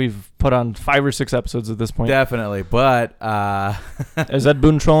topic I think we've put on 5 or 6 episodes at this point. Definitely, but is that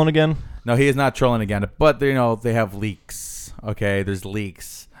Boone trolling again? No, he is not trolling again. But they have leaks. Okay, there's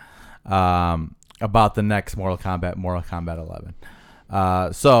leaks about the next Mortal Kombat 11.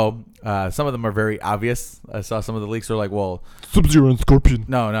 So some of them are very obvious. I saw some of the leaks are like, well, Sub-Zero and Scorpion.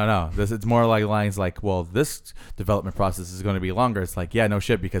 No. It's more like lines like, well, this development process is going to be longer. It's like, yeah, no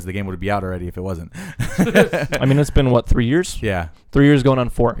shit, because the game would be out already if it wasn't. I mean, it's been, 3 years? Yeah. 3 years going on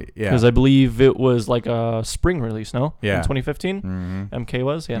 4. Yeah. Because I believe it was like a spring release, no? Yeah. In 2015? Mm-hmm. MK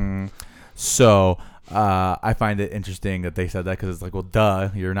was, yeah. Mm-hmm. So I find it interesting that they said that because it's like, well,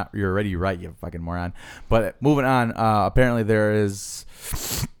 duh, you're already right, you fucking moron. But moving on, apparently there is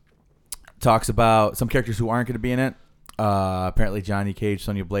talks about some characters who aren't going to be in it. Apparently Johnny Cage,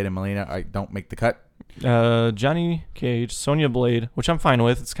 Sonya Blade, and Melina don't make the cut. Johnny Cage, Sonya Blade, which I'm fine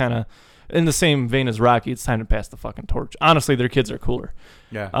with. It's kind of in the same vein as Rocky. It's time to pass the fucking torch. Honestly, their kids are cooler.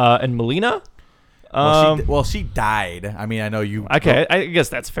 Yeah. And Melina? She died. I mean, I know you. Okay, I guess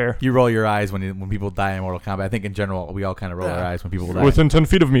that's fair. You roll your eyes when people die in Mortal Kombat. I think in general we all kind of roll our eyes when people die. Within 10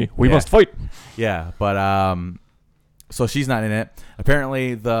 feet of me, we must fight. Yeah, but so she's not in it.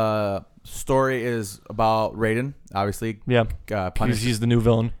 Apparently, the story is about Raiden. Obviously, yeah. He's the new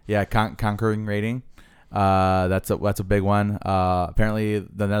villain. Yeah, conquering Raiden. That's a big one. Apparently,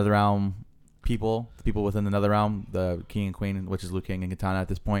 the NetherRealm the people within the NetherRealm, the King and Queen, which is Liu Kang and Kitana at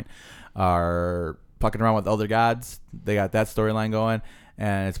this point, are fucking around with other gods. They got that storyline going,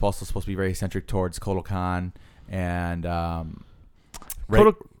 and it's also supposed to be very centric towards Kotal Khan and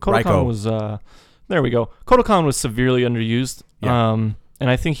Kotal Khan was there we go. Kotal Khan was severely underused. Yeah. And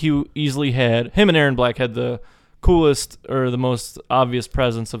I think he easily had him and Aaron Black had the coolest or the most obvious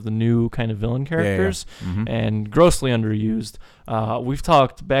presence of the new kind of villain characters, Mm-hmm. and grossly underused. We've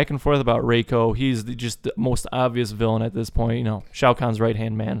talked back and forth about Reiko. He's just the most obvious villain at this point. Shao Kahn's right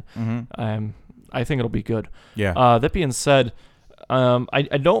hand man. Mm-hmm. I think it'll be good. Yeah. That being said,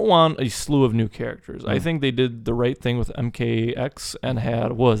 I don't want a slew of new characters. I think they did the right thing with MKX and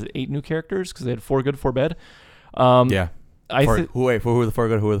had 8 new characters because they had 4 good, 4 bad. Yeah. Who are the 4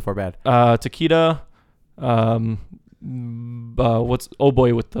 good? Who are the 4 bad? Takeda. What's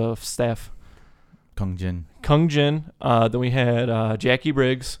boy with the staff? Kung Jin. Then we had Jackie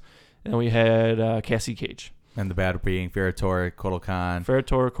Briggs, and we had Cassie Cage. And the bad being Ferritor, Kotal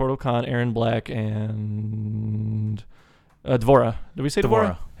Khan, Aaron Black, and Dvora. Did we say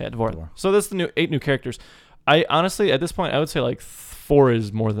Dvora? Yeah, Dvora. So that's the 8 new characters. I honestly, at this point, I would say 4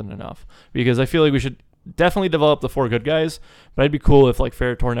 is more than enough because I feel like we should definitely develop the 4 good guys, but it'd be cool if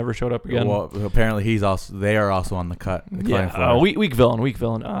Ferritor never showed up again. Well, apparently they are also on the cut. Yeah, weak villain.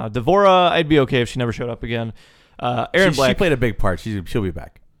 Dvora, I'd be okay if she never showed up again. Aaron Black, she played a big part. She'll be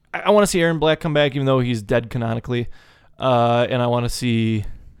back. I want to see Aaron Black come back, even though he's dead canonically, and I want to see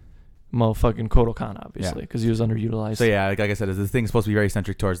motherfucking Kotal Khan, obviously, because he was underutilized. So yeah, like I said, this thing's supposed to be very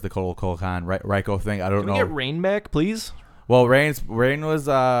centric towards the Kotal Khan Reiko thing. I don't know. Can we get Rain back, please? Well, Rain was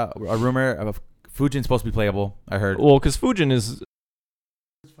a rumor of Fujin's supposed to be playable, I heard. Well, because Fujin is...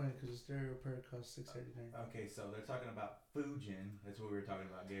 It's funny because his stereo pair costs $689. Okay, so they're talking about Fujin. That's what we were talking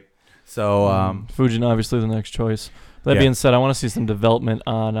about, Gabe. So, Fujin, obviously, the next choice. That being said, I want to see some development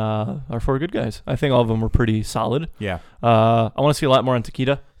on our 4 good guys. I think all of them were pretty solid. Yeah. I want to see a lot more on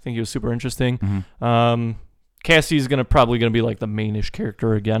Takeda. I think he was super interesting. Mm-hmm. Cassie's probably gonna be like the mainish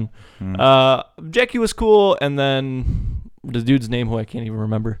character again. Jackie was cool, and then the dude's name who I can't even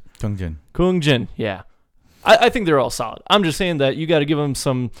remember. Kung Jin. Yeah, I think they're all solid. I'm just saying that you got to give them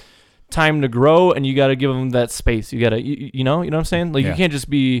some time to grow, and you got to give them that space. You got to, you know what I'm saying? Like you can't just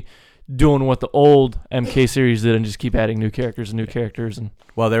be doing what the old MK series did and just keep adding new characters and.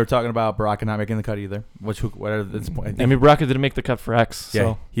 Well, they were talking about Baraka not making the cut either. Whatever at this point. I mean, Baraka didn't make the cut for X. Yeah,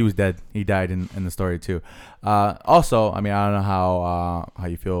 so. he was dead. He died in the story too. Also, I mean, I don't know how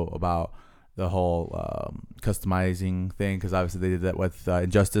you feel about the whole customizing thing, because obviously they did that with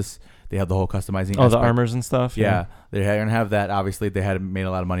Injustice. They had the whole customizing. The armors and stuff. Yeah, they're going to have that. Obviously, they had made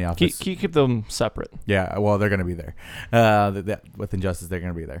a lot of money off this. Keep them separate. Yeah, well, they're going to be there. With Injustice, they're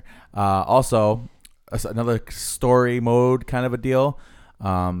going to be there. Also, another story mode kind of a deal.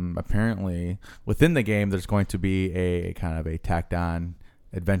 Apparently, within the game, there's going to be a kind of a tacked on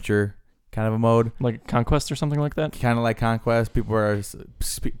adventure kind of a mode, like Conquest or something like that. Kind of like Conquest. People are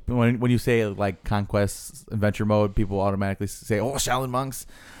when you say like Conquest adventure mode, people automatically say, "Oh, Shaolin monks."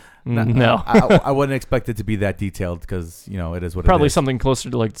 No, I wouldn't expect it to be that detailed, because it is what probably it is. Something closer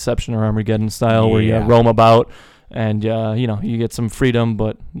to like Deception or Armageddon style, where you roam about and you get some freedom,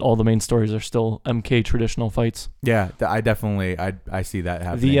 but all the main stories are still MK traditional fights. Yeah, I definitely I see that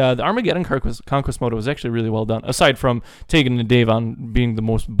happening. The Armageddon Conquest mode was actually really well done. Aside from Tegan and Davon being the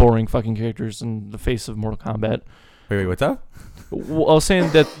most boring fucking characters in the face of Mortal Kombat. Wait, what's up? Well, I was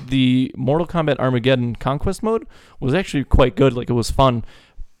saying that the Mortal Kombat Armageddon Conquest mode was actually quite good. Like, it was fun.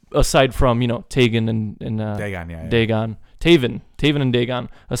 Aside from, Tegan and Dagon, Taven and Dagon.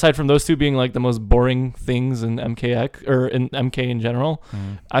 Aside from those two being like the most boring things in MKX or in MK in general,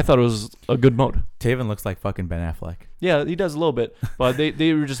 I thought it was a good mode. Taven looks like fucking Ben Affleck. Yeah, he does a little bit, but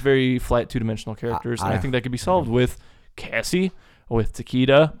they were just very flat two-dimensional characters, and I think that could be solved with Cassie, with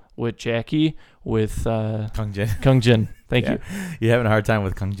Takeda, with Jackie, with Kung Jin. Kung Jin. Thank you. You're having a hard time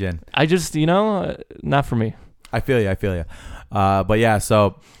with Kung Jin. I just, not for me. I feel you. But yeah,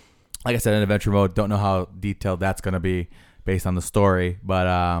 so like I said, in adventure mode, don't know how detailed that's going to be based on the story, but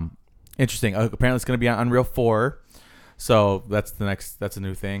interesting. Apparently it's going to be on Unreal 4, so that's a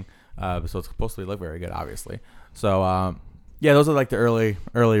new thing. So it's supposed to look very good, obviously. So yeah, those are like the early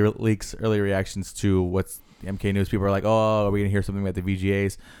leaks, early reactions to what's the MK news. People are like, oh, are we going to hear something about the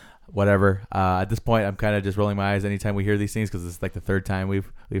VGAs? Whatever. At this point, I'm kind of just rolling my eyes anytime we hear these things, because it's like the third time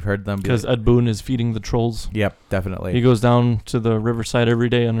we've heard them. Because Ed Boon is feeding the trolls. Yep, definitely. He goes down to the riverside every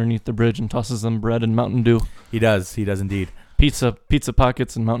day underneath the bridge and tosses them bread and Mountain Dew. He does indeed. Pizza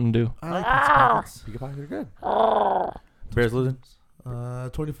pockets and Mountain Dew. I like pizza pockets. Pizza pockets are good. Bears losing.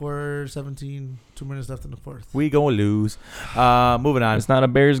 24-17, 2 minutes left in the fourth. We gonna lose. Moving on. It's not a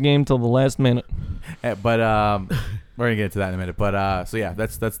Bears game till the last minute. But we're gonna get into that in a minute. But so yeah,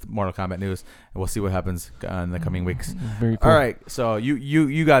 that's Mortal Kombat news, and we'll see what happens in the coming weeks. Very cool. All right, so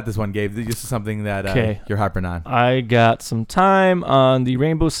you got this one, Gabe. This is something that you're harping on. I got some time on the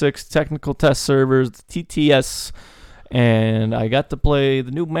Rainbow Six technical test servers, the TTS, and I got to play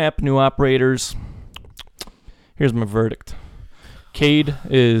the new map, new operators. Here's my verdict. Cade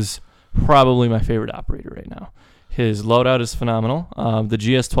is probably my favorite operator right now. His loadout is phenomenal. The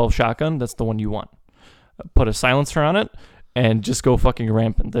GS-12 shotgun, that's the one you want. Put a silencer on it and just go fucking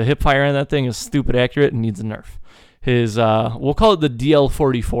rampant. The hip fire on that thing is stupid accurate and needs a nerf. His, we'll call it the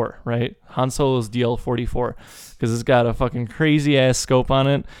DL-44, right? Han Solo's DL-44, because it's got a fucking crazy ass scope on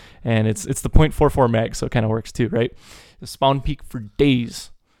it, and it's the .44 mag, so it kind of works too, right? The spawn peak for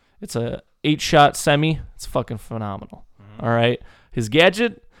days. It's a 8-shot semi. It's fucking phenomenal. All right. His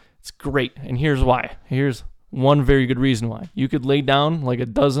gadget, it's great, and here's why. Here's one very good reason why. You could lay down like a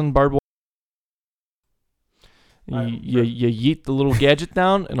dozen barbed wire. You yeet the little gadget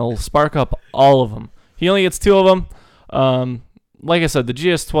down, and it'll spark up all of them. He only gets 2 of them. Like I said, the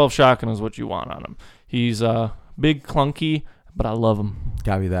GS-12 shotgun is what you want on him. He's big, clunky, but I love him.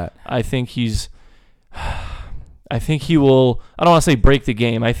 Copy that. I think he will, I don't want to say break the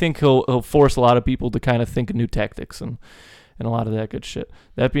game. I think he'll force a lot of people to kind of think of new tactics and a lot of that good shit.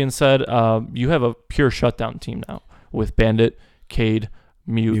 That being said, you have a pure shutdown team now with Bandit, Cade,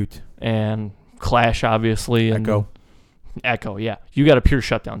 Mute. And Clash, obviously. And Echo, yeah. You got a pure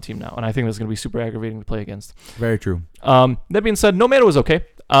shutdown team now, and I think that's going to be super aggravating to play against. Very true. That being said, Nomad was okay.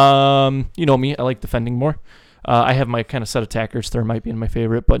 You know me, I like defending more. I have my kind of set attackers. Thermite being my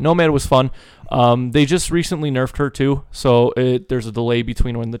favorite, but Nomad was fun. They just recently nerfed her too, so there's a delay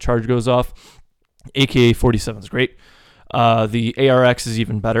between when the charge goes off. AK-47 is great. The ARX is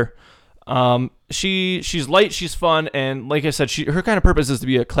even better. She's light, she's fun, and like I said, her kind of purpose is to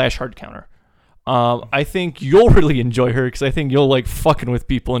be a Clash hard counter. I think you'll really enjoy her because I think you'll like fucking with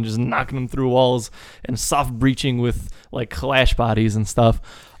people and just knocking them through walls and soft breaching with like clash bodies and stuff.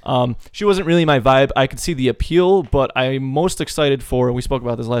 She wasn't really my vibe. I could see the appeal, but I'm most excited for, and we spoke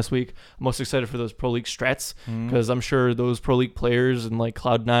about this last week, I'm most excited for those Pro League strats because I'm sure those Pro League players and like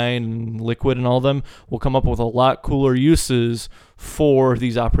Cloud9 and Liquid and all of them will come up with a lot cooler uses for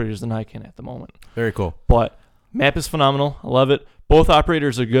these operators than I can at the moment. Very cool. But map is phenomenal. I love it. Both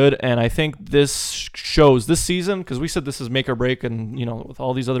operators are good, and I think this shows this season, because we said this is make or break, and with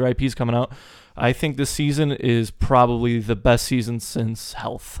all these other IPs coming out, I think this season is probably the best season since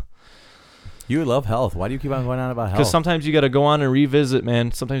Health. You love Health. Why do you keep on going on about Health? Because sometimes you got to go on and revisit,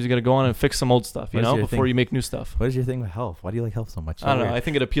 man. Sometimes you got to go on and fix some old stuff, before you make new stuff. What is your thing with Health? Why do you like Health so much? I don't know. I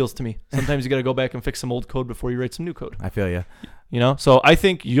think it appeals to me. Sometimes you got to go back and fix some old code before you write some new code. I feel you. So I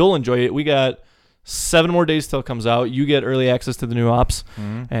think you'll enjoy it. We got 7 more days till it comes out. You get early access to the new ops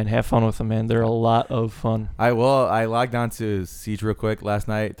and have fun with them, man. They're a lot of fun. I logged on to Siege real quick last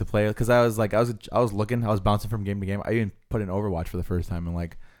night to play because I was looking. I was bouncing from game to game. I even put in Overwatch for the first time in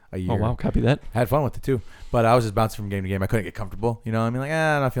like a year. Oh wow, copy that. I had fun with it too, but I was just bouncing from game to game. I couldn't get comfortable. I'm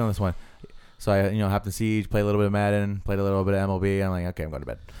not feeling this one. So I hopped in Siege, played a little bit of Madden, played a little bit of MLB. I'm like, okay, I'm going to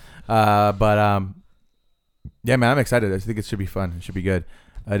bed. Yeah, man, I'm excited. I think it should be fun. It should be good.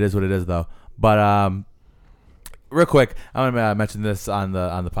 It is what it is though. But real quick, I'm gonna mention this on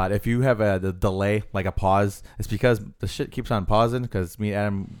the pod. If you have the delay, like a pause, it's because the shit keeps on pausing. Because me and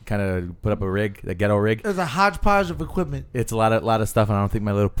Adam kind of put up a ghetto rig. There's a hodgepodge of equipment. It's a lot of stuff, and I don't think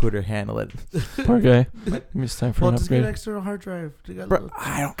my little pooter handle it. Poor guy. It's time for an just get upgrade. an external hard drive. Bro,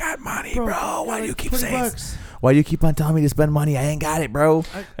 I don't got money, bro. Why do you keep saying? Why do you keep on telling me to spend money? I ain't got it, bro.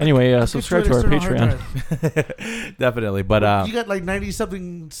 Anyway, subscribe to our Patreon. Definitely, but you got like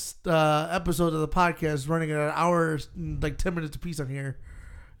 90-something episodes of the podcast running at an hour, like 10 minutes a piece on here.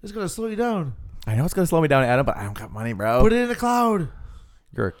 It's gonna slow you down. I know it's gonna slow me down, Adam, but I don't got money, bro. Put it in the cloud.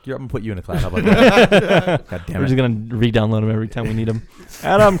 I'm gonna put you in the cloud. How about that? God damn it. We're just gonna re-download them every time we need them.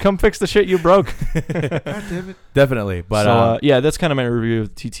 Adam, come fix the shit you broke. God damn it. Definitely, but so, yeah, that's kind of my review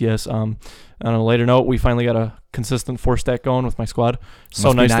of TTS. On a later note, we finally got a consistent 4-stack going with my squad.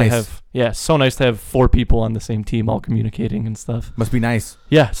 So nice to have 4 people on the same team all communicating and stuff. Must be nice.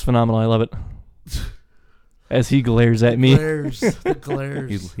 Yeah, it's phenomenal. I love it. As he glares at me. The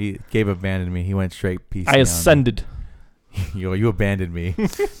glares. He gave abandoned me. He went straight PC. I ascended. You abandoned me.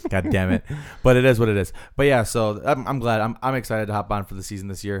 God damn it. But it is what it is. But yeah, so I'm glad. I'm excited to hop on for the season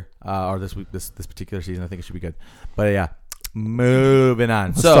this year, or this week, this particular season. I think it should be good. But yeah, moving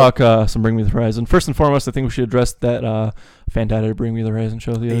on. Let's talk some Bring Me the Horizon. First and foremost, I think we should address that fan died at Bring Me the Horizon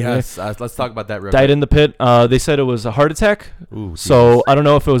show the other day. Yes, let's talk about that real died quick. in the pit. They said it was a heart attack. Ooh, so I don't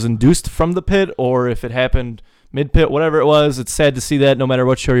know if it was induced from the pit or if it happened mid-pit, whatever it was. It's sad to see that no matter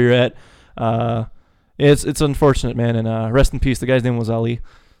what show you're at. It's unfortunate, man, and rest in peace. The guy's name was Ali.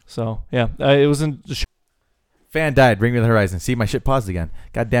 So, yeah, it was in the fan died. Bring Me the Horizon. See, my shit paused again.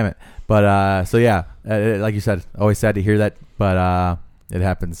 God damn it. But, so yeah, like you said, always sad to hear that, but it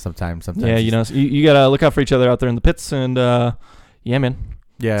happens sometimes. Yeah, you got to look out for each other out there in the pits, and, yeah, man.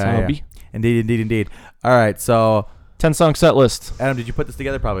 Yeah. Indeed. All right, so 10-song set list. Adam, did you put this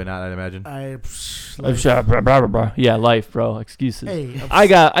together? Probably not, I'd imagine. Yeah, life, bro. Excuses. Hey, I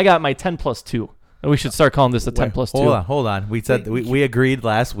got my 10 plus 2. We should start calling this a 10 plus 2. Hold on. We said we agreed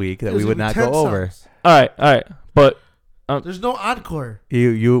last week that we would not go over. All right. But there's no encore.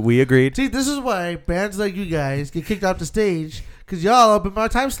 We agreed. See, this is why bands like you guys get kicked off the stage because y'all up in my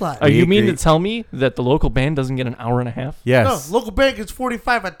time slot. You mean to tell me that the local band doesn't get an hour and a half? Yes. No, local band gets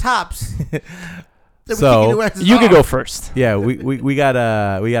 45 at tops. So you could go first. Yeah, we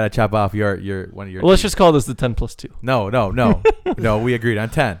gotta chop off your one of your. Well, let's just call this the 10 plus 2. No. We agreed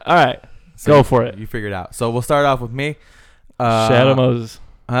on 10. All right. So go for it. You figure it out. So we'll start off with me. Shadow Moses.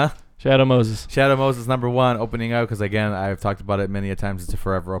 Huh? Shadow Moses. Shadow Moses number 1 opening out because again I've talked about it many a times. It's a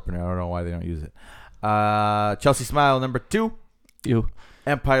forever opener. I don't know why they don't use it. Chelsea Smile number 2. You.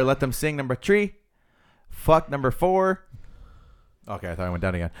 Empire Let Them Sing number 3. Fuck number 4. Okay, I thought I went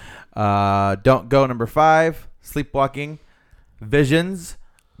down again. Don't Go number 5. Sleepwalking. Visions.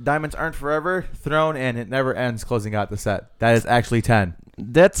 Diamonds Aren't Forever. Throne and It Never Ends closing out the set. That is actually 10.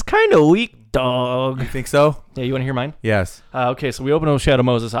 That's kind of weak, dog. You think so? Yeah, you want to hear mine? Yes. Okay, so we open with Shadow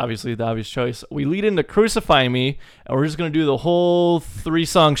Moses, obviously the obvious choice. We lead into Crucify Me, and we're just going to do the whole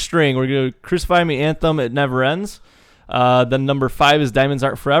 3-song string. We're going to Crucify Me, Anthem, It Never Ends. Then number 5 is Diamonds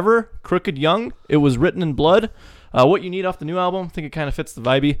Aren't Forever. Crooked Young, It Was Written in Blood. What You Need off the new album. I think it kind of fits the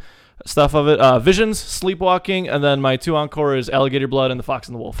vibey stuff of it. Visions, Sleepwalking, and then my 2 encore is Alligator Blood and The Fox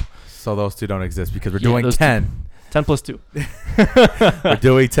and the Wolf. So those 2 don't exist because we're doing 10. 10 plus 2. We're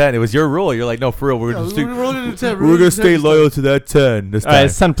doing 10. It was your rule. You're like, no, for real. We're going to stay loyal to that 10 this time. All right,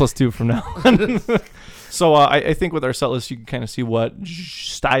 it's 10 plus 2 from now on. So I think with our set list, you can kind of see what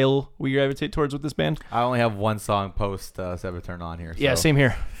style we gravitate towards with this band. I only have one song post Sever Turn On here. So. Yeah, same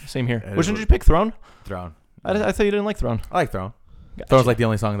here. Which one did you pick? Throne? Throne. I thought you didn't like Throne. I like Throne. Gotcha. Throne's like the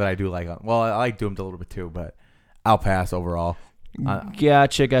only song that I do like. Well, I like Doomed a little bit too, but I'll pass overall.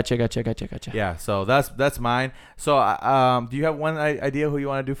 Gotcha. Yeah, so that's mine. So, do you have one idea who you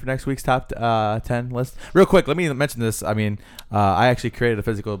want to do for next week's top 10 list? Real quick, let me mention this. I mean, I actually created a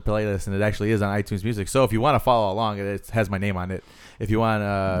physical playlist, and it actually is on iTunes Music. So if you want to follow along, it has my name on it. If you want,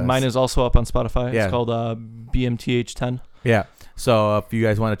 mine is also up on Spotify. Yeah. It's called BMTH10. Yeah. So if you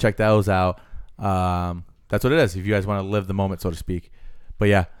guys want to check those out, that's what it is. If you guys want to live the moment, so to speak. But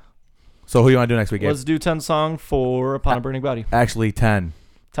yeah. So who do you want to do next week, Gabe? Let's do 10 song for Upon a Burning Body. Actually, 10.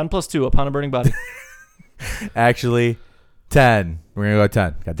 10 plus 2, Upon a Burning Body. Actually, 10. We're going to go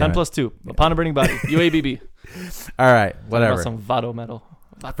 10. God damn 10 it. plus 2, Upon a Burning Body. UABB. All right. Whatever. Some Vado metal.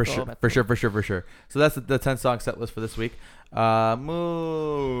 For sure. So that's the 10 song set list for this week.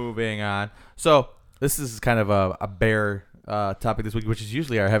 Moving on. So this is kind of a bear topic this week, which is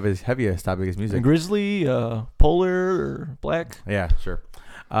usually our heaviest topic is music. Grizzly, polar, or black. Yeah, sure.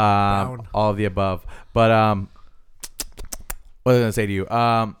 All of the above. But what was I gonna say to you?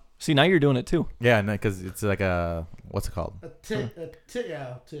 See, now you're doing it too. Yeah, because it's like what's it called? A tick.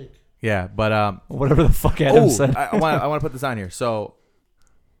 Yeah, but whatever the fuck Adam said. I want to put this on here. So,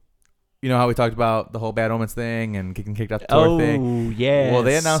 you know how we talked about the whole Bad Omens thing and getting kicked off the tour thing? Oh yeah. Well,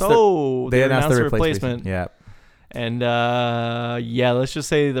 they announced the replacement. Yeah. And let's just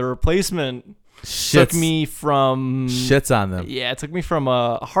say the replacement took me from shits on them. Yeah, it took me from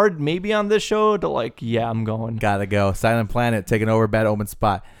a hard maybe on this show to like, yeah, I'm going. Gotta go. Silent Planet taking over Bad Omen's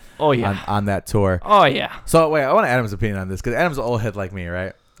spot. Oh yeah, on that tour. Oh yeah. So wait, I want Adam's opinion on this because Adam's an old head like me,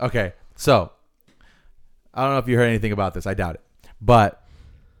 right? Okay, so I don't know if you heard anything about this. I doubt it, but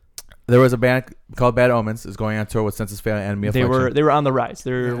there was a band called Bad Omens is going on tour with Senses Fail and Enemy Affliction. They were on the rise.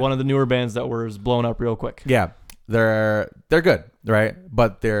 They're one of the newer bands that was blown up real quick. Yeah, they're good, right?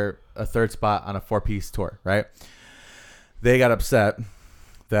 But they're a third spot on a 4-piece tour, right? They got upset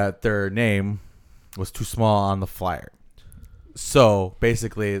that their name was too small on the flyer. So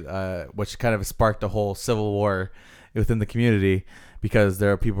basically, which kind of sparked a whole civil war within the community because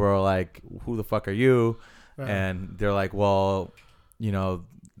there are people who are like, "Who the fuck are you?" Right. And they're like, "Well, you know,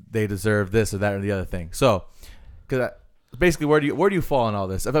 they deserve this or that or the other thing." So, because basically, where do you fall in all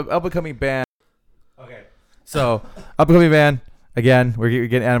this? If an up-and-coming band, okay, so up-and-coming band. Again, we're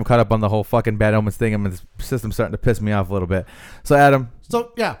getting Adam caught up on the whole fucking Bad Omens thing. And the system's starting to piss me off a little bit. So, Adam.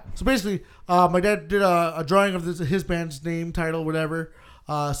 So basically, my dad did a drawing of his band's name, title, whatever,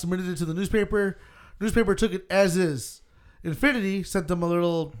 submitted it to the newspaper. Newspaper took it as is. Infinity sent them a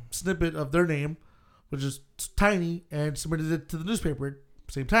little snippet of their name, which is tiny, and submitted it to the newspaper at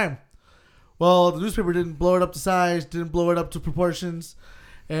the same time. Well, the newspaper didn't blow it up to size, didn't blow it up to proportions,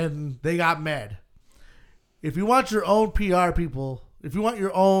 and they got mad. If you want your own PR people, if you want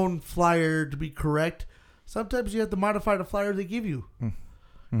your own flyer to be correct, sometimes you have to modify the flyer they give you.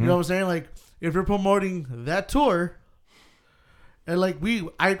 Mm-hmm. You know what I'm saying? Like, if you're promoting that tour, and like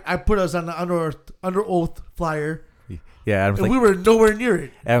I put us on the under oath flyer. Yeah, and we were nowhere near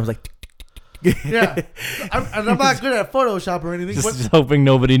it. Adam's like, yeah, I'm not good at Photoshop or anything. Just hoping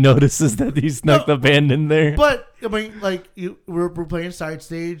nobody notices that he snuck the band in there. But I mean, like we're playing side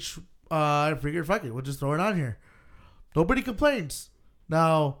stage. I figured, fuck it, we'll just throw it on here. Nobody complains.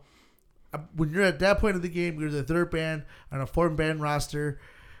 Now, when you're at that point of the game, you're the third band on a 4-band roster,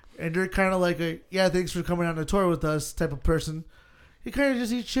 and you're kind of like a, yeah, thanks for coming on the tour with us type of person. You kind of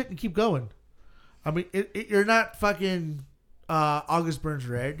just eat shit and keep going. I mean, you're not fucking August Burns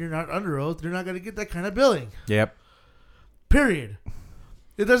Red. You're not Under Oath. You're not going to get that kind of billing. Yep. Period.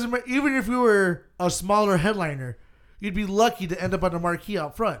 It doesn't matter. Even if you were a smaller headliner, you'd be lucky to end up on the marquee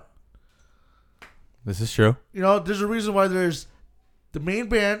out front. This is true. You know, there's a reason why there's the main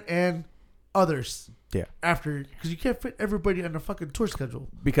band and others. Yeah. After, because you can't fit everybody on the fucking tour schedule.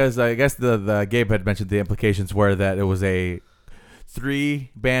 Because I guess the Gabe had mentioned the implications were that it was a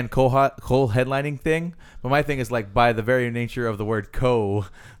 3-band co-headlining thing. But my thing is like by the very nature of the word co,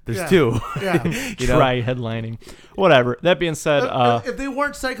 there's 2. Yeah. You know? Try headlining. Whatever. That being said, if they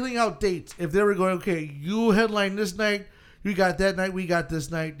weren't cycling out dates, if they were going, okay, you headline this night, you got that night, we got this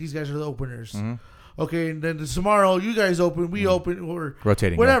night, these guys are the openers. Mm-hmm. Okay, and then tomorrow you guys open, we open, or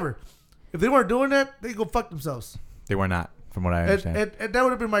rotating, whatever. Yeah. If they weren't doing that, they go fuck themselves. They were not, from what I understand. And that would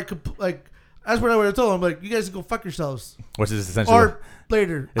have been my That's what I would have told them. Like, you guys can go fuck yourselves. Which is essentially Or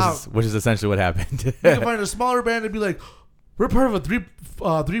later. which is essentially what happened. You can find a smaller band and be like, we're part of a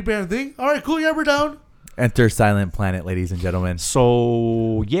three band thing. All right, cool. Yeah, we're down. Enter Silent Planet, ladies and gentlemen.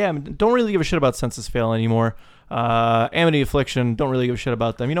 So, yeah, don't really give a shit about Census Fail anymore. Amity Affliction, don't really give a shit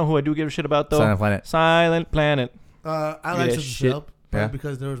about them. You know who I do give a shit about, though? Silent Planet. Silent Planet. I like Census Fail. Yeah.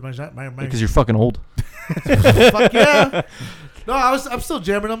 Because there was my Because you're fucking old. Fuck yeah. No, I'm still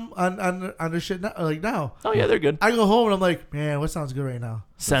jamming them on this shit now, now. Oh, yeah, they're good. I go home and I'm like, man, what sounds good right now?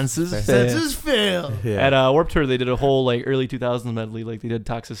 Census Fail. Census Fail. Yeah. At Warped Tour, they did a whole early 2000s medley. They did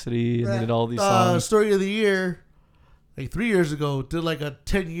Toxicity and they did all these songs. Story of the Year, 3 years ago, did a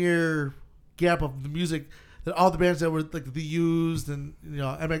 10-year gap of the music that all the bands that were The Used and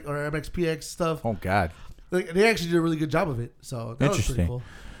MX or MXPX stuff. Oh God. They actually did a really good job of it. So that was pretty cool.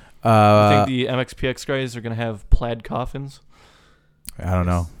 You think the MXPX guys are gonna have plaid coffins? I don't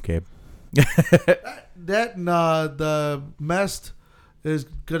know, Gabe. That and the Mest is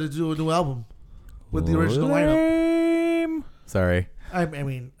gonna do a new album with the original lineup. Sorry. I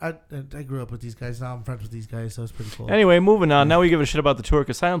mean, I grew up with these guys. Now I'm friends with these guys, so it's pretty cool. Anyway, moving on. Now we give a shit about the tour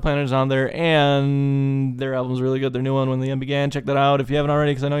because Silent Planet is on there, and their album's really good. Their new one, When the End Began. Check that out if you haven't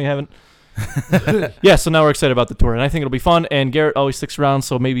already, because I know you haven't. Yeah, so now we're excited about the tour, and I think it'll be fun. And Garrett always sticks around,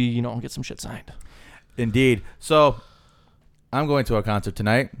 so maybe get some shit signed. Indeed. So I'm going to a concert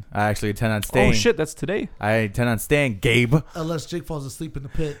tonight. I actually intend on staying. Oh shit, that's today. I intend on staying, Gabe. Unless Jake falls asleep in the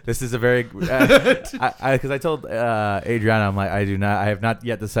pit. This is a very because I told Adriana, I'm like, I have not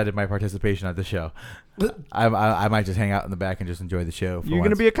yet decided my participation at the show. I might just hang out in the back and just enjoy the show. You're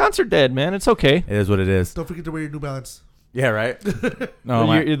gonna be a concert dad, man. It's okay. It is what it is. Don't forget to wear your New Balance. Yeah, right. No,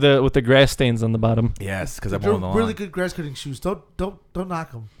 with the grass stains on the bottom. Yes, because I'm They're mowing the lawn. really good grass cutting shoes. Don't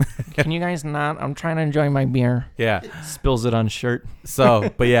knock them. Can you guys not? I'm trying to enjoy my beer. Yeah. Spills it on shirt. So,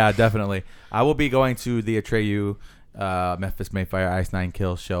 but yeah, definitely. I will be going to the Atreyu Memphis Mayfire Ice 9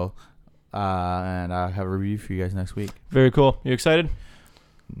 Kills show, and I'll have a review for you guys next week. Very cool. You excited?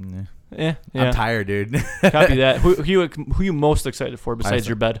 Nah. Yeah. I'm tired, dude. Copy that. Who you most excited for besides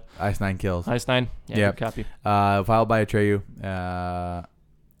your bed? Ice 9 Kills. Ice 9. Yeah. Yep. Copy. Followed by Atreyu,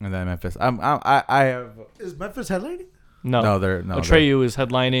 and then Memphis. I have. Is Memphis headlining? No, they're Atreyu is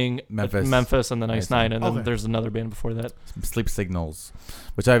headlining Memphis, and then Ice 9, and then there's another band before that. Sleep Signals,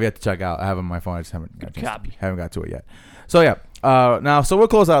 which I have yet to check out. I have it on my phone. I just haven't got to it yet. So yeah, so we'll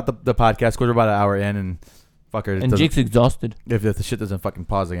close out the podcast. We're about an hour in, and fucker. And Jake's exhausted. If the shit doesn't fucking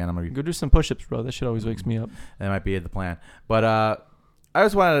pause again, I'm gonna go do some push-ups, bro. That shit always wakes me up. That might be the plan. But I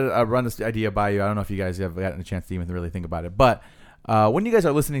just wanted to run this idea by you. I don't know if you guys have gotten a chance to even really think about it, but when you guys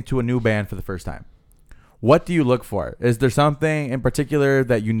are listening to a new band for the first time, what do you look for? Is there something in particular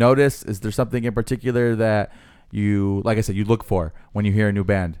that you notice? Is there something in particular that you, like I said, you look for when you hear a new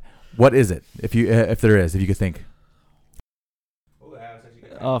band? What is it? If you could think.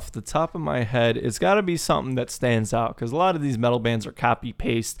 Off the top of my head, it's got to be something that stands out, because a lot of these metal bands are copy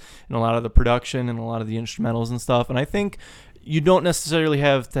paste in a lot of the production and a lot of the instrumentals and stuff. And I think you don't necessarily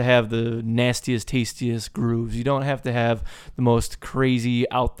have to have the nastiest, tastiest grooves. You don't have to have the most crazy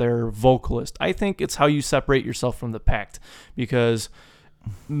out there vocalist. I think it's how you separate yourself from the pack, because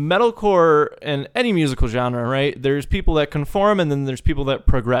metalcore and any musical genre, right? There's people that conform and then there's people that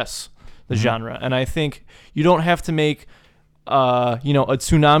progress the genre. And I think you don't have to make a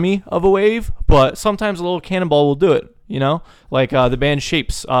tsunami of a wave, but sometimes a little cannonball will do it, like the band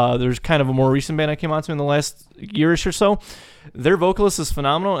Shapes. There's kind of a more recent band I came onto in the last year-ish or so. Their vocalist is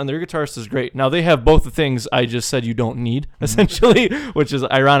phenomenal and their guitarist is great. Now they have both the things I just said you don't need, essentially, which is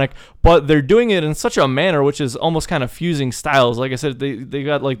ironic, but they're doing it in such a manner which is almost kind of fusing styles. Like I said, they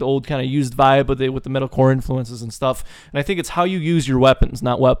got like the old kind of used vibe, but with the metalcore influences and stuff. And I think it's how you use your weapons,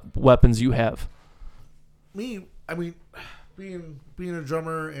 not weapons you have. Being a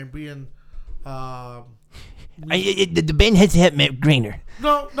drummer and being the band has to have Matt Grainer.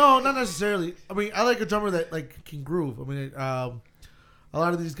 No, not necessarily. I mean, I like a drummer that can groove. I mean, a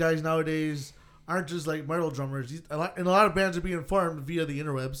lot of these guys nowadays aren't just like metal drummers. And a lot of bands are being formed via the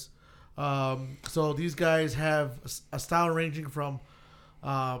interwebs. So these guys have a style ranging from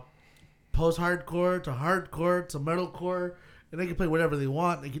post-hardcore to hardcore to metalcore, and they can play whatever they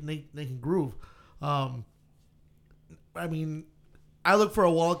want. They can groove. I mean, I look for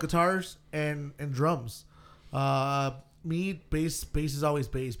a wall of guitars and drums. Bass is always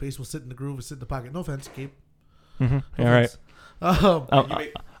bass. Bass will sit in the groove, will sit in the pocket. No offense, Gabe. Mm-hmm. No offense. All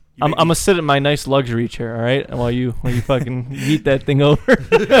right. I'm gonna sit in my nice luxury chair, all right, while you fucking yeet that thing over.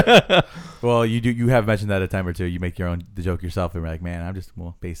 Well, you have mentioned that a time or two. You make the joke yourself, and we're like, man, I'm just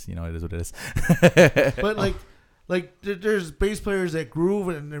bass. It is what it is. But Like there's bass players that groove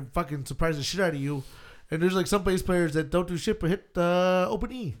and they're fucking surprise the shit out of you, and there's like some bass players that don't do shit but hit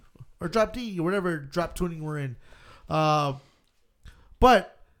open E or drop D or whatever drop tuning we're in. But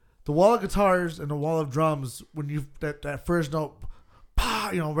the wall of guitars and the wall of drums, when you that first note,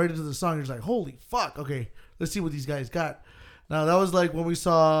 right into the song, you're just like, holy fuck, okay, let's see what these guys got. Now that was like when we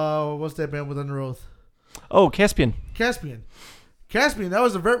saw what's that band with Under Oath? Oh, Caspian. That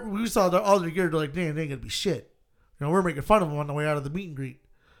was we saw all their gear. They're like, damn, they ain't gonna be shit. We're making fun of them on the way out of the meet and greet.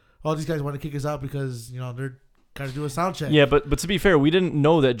 All these guys want to kick us out because they're got to do a sound check. Yeah, but to be fair, we didn't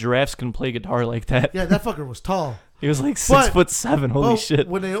know that giraffes can play guitar like that. Yeah, that fucker was tall. He was like 6'7". Holy shit!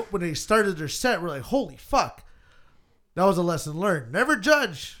 When they started their set, we're like, holy fuck. That was a lesson learned. Never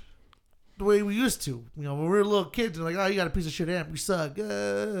judge the way we used to. When we were little kids, and like, oh, you got a piece of shit amp, we suck.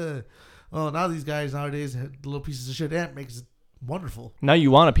 Oh, now these guys nowadays, the little pieces of shit amp makes it wonderful. Now you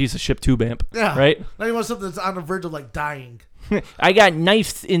want a piece of shit tube amp, right? Now you want something that's on the verge of like dying. I got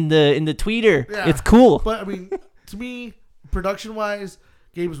knives in the tweeter. Yeah. It's cool. But I mean, to me, production wise,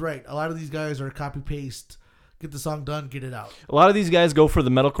 Gabe's right. A lot of these guys are copy paste. Get the song done, get it out. A lot of these guys go for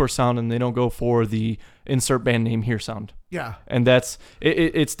the metalcore sound, and they don't go for the insert band name here sound. Yeah, and that's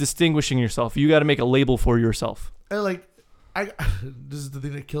it's distinguishing yourself. You got to make a label for yourself. And like, this is the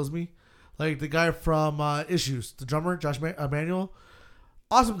thing that kills me. Like the guy from Issues, the drummer Josh Manuel,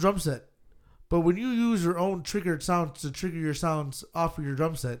 awesome drum set. But when you use your own triggered sounds to trigger your sounds off of your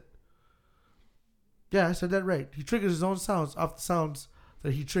drum set, yeah, I said that right. He triggers his own sounds off the sounds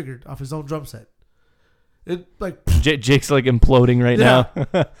that he triggered off his own drum set. It like Jake's like imploding right now.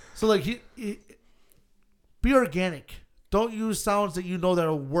 So like he be organic. Don't use sounds that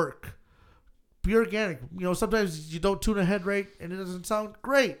that'll work. Be organic. Sometimes you don't tune a head right and it doesn't sound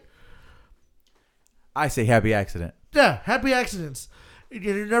great. I say happy accident. Yeah, happy accidents.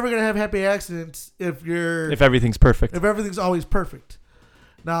 You're never gonna have happy accidents if everything's perfect. If everything's always perfect.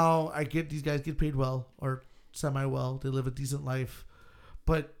 Now I get these guys get paid well or semi well. They live a decent life,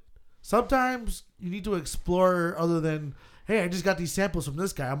 but sometimes you need to explore other than, hey, I just got these samples from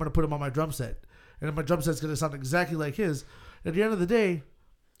this guy. I'm gonna put them on my drum set, and then my drum set's gonna sound exactly like his. At the end of the day,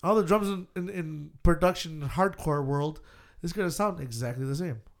 all the drums in production hardcore world is gonna sound exactly the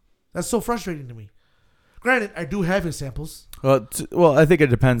same. That's so frustrating to me. Granted, I do have his samples. Well, I think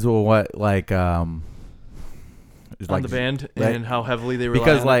it depends on what on the band and how heavily they rely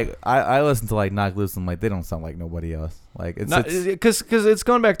because on it. I listen to Knocked Loose and they don't sound like nobody else. Because it's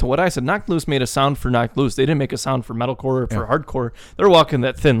going back to what I said. Knocked Loose made a sound for Knocked Loose. They didn't make a sound for metalcore or for hardcore. They're walking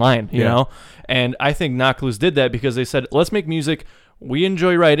that thin line, you know. And I think Knocked Loose did that because they said, let's make music we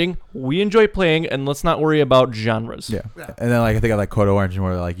enjoy writing, we enjoy playing, and let's not worry about genres. Yeah. And then I think of Code Orange,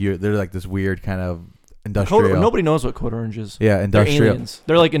 where they're like this weird kind of industrial. Nobody knows what Code Orange is. Yeah, industrial. They're aliens.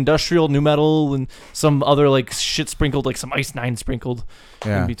 They're like industrial new metal and some other shit sprinkled, like some Ice Nine sprinkled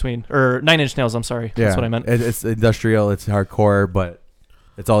in between. Or Nine Inch Nails, I'm sorry. That's what I meant. It's industrial, it's hardcore, but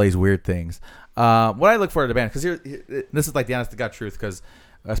it's all these weird things. What I look for in a band, because this is the honest to God truth, because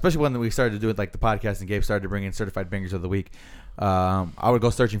especially when we started doing the podcast and Gabe started to bring in certified bangers of the week, I would go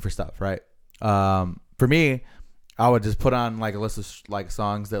searching for stuff, right? For me, I would just put on a list of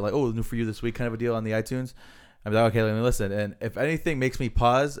songs that new for you this week kind of a deal on the iTunes. I'd be like, okay, let me listen. And if anything makes me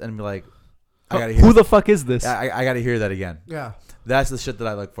pause and be like, I gotta hear who the fuck is this? I gotta hear that again. Yeah. That's the shit that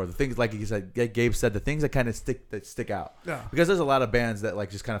I look for. The things like Gabe said, the things that kind of stick out. Yeah. Because there's a lot of bands that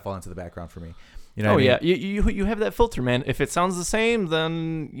just kind of fall into the background for me. You know yeah. You have that filter, man. If it sounds the same,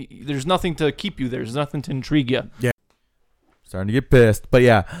 then there's nothing to keep you there. There's nothing to intrigue you. Yeah. Starting to get pissed, but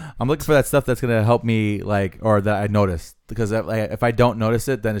yeah, I'm looking for that stuff that's gonna help me, or that I noticed. Because if I don't notice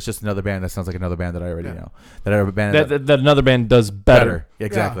it, then it's just another band that sounds like another band that I already know. That another band does better.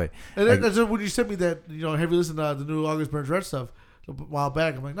 Exactly. Yeah. And that's when you sent me that, have you listened to the new August Burns Red stuff a while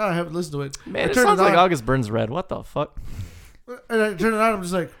back? I'm like, no, I haven't listened to it. Man, it sounds like August Burns Red. What the fuck? And I turn it on, I'm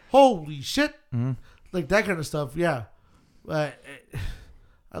just like, holy shit, like that kind of stuff. Yeah.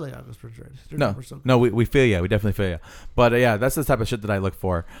 I like August Burns Red. No, we feel you. We definitely feel you. But yeah, that's the type of shit that I look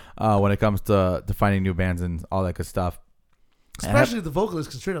for when it comes to finding new bands and all that good stuff. Especially if the vocalist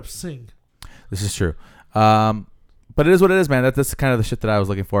can straight up sing. This is true. But it is what it is, man. That's kind of the shit that I was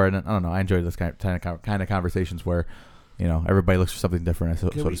looking for. And I don't know. I enjoyed this kind of conversations where, everybody looks for something different, so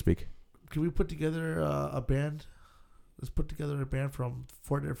to speak. Can we put together a band? Let's put together a band from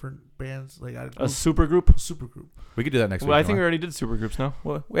 4 different bands, a super group. We could do that next week. I think we already did super groups now.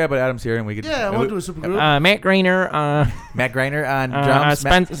 Well, yeah, but Adam's here, and we could. Yeah, I want to do a super group. Matt Greiner. Matt Greiner on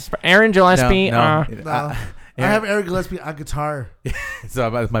drums. Aaron Gillespie. No. I have Aaron Gillespie on guitar. So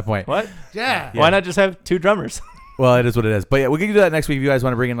that's my point. What? Yeah. Why not just have 2 drummers? Well, it is what it is. But yeah, we can do that next week if you guys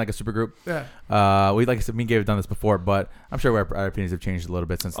want to bring in like a super group. Yeah. We like I said, me and Gabe have done this before, but I'm sure our opinions have changed a little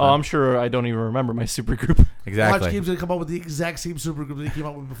bit since then. I'm sure I don't even remember my super group. Exactly. Watch Gabe's gonna come up with the exact same super group that he came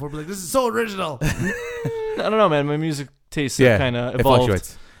up with before. Be like, this is so original. I don't know, man. My music tastes kind of it evolved.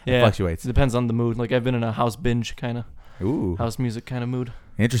 fluctuates. Yeah, it fluctuates. It depends on the mood. Like I've been in a house binge kind of. Ooh. House music kind of mood.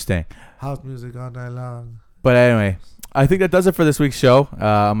 Interesting. House music all night long. But anyway, I think that does it for this week's show.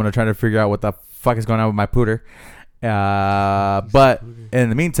 I'm gonna try to figure out what the fuck is going on with my pooter. But in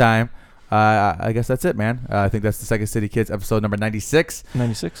the meantime, I guess that's it, man. I think that's the Second City Kids episode number 96.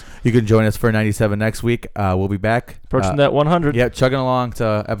 96. You can join us for 97 next week. We'll be back. Approaching that 100. Yeah, chugging along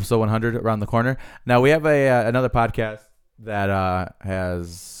to episode 100 around the corner. Now, we have another podcast that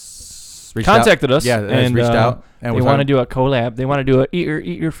has contacted us. Yeah, has reached out. And they want to do a collab. They want to do a eat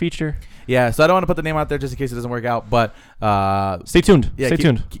your feature. Yeah, so I don't want to put the name out there just in case it doesn't work out. But stay tuned. Yeah, stay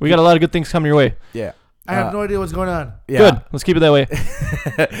tuned. We got a lot of good things coming your way. Yeah. I have no idea what's going on. Yeah. Good. Let's keep it that way.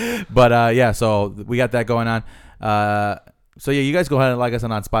 But yeah, so we got that going on. So yeah, you guys go ahead and like us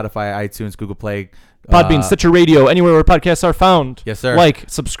on Spotify, iTunes, Google Play, Podbean, Stitcher Radio, anywhere where podcasts are found. Yes, sir. Like,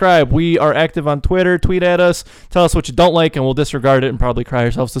 subscribe. We are active on Twitter. Tweet at us. Tell us what you don't like, and we'll disregard it and probably cry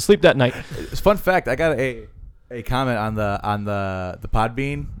ourselves to sleep that night. Fun fact: I got a comment on the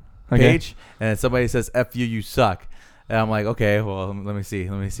Podbean page, and somebody says "F you, you suck." And I'm like, okay, well, let me see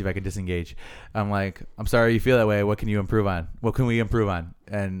if I can disengage. I'm like, I'm sorry you feel that way. What can you improve on? What can we improve on?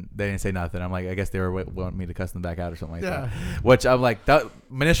 And they didn't say nothing. I'm like, I guess they were wanting me to cuss them back out or something like that. Which I'm like, my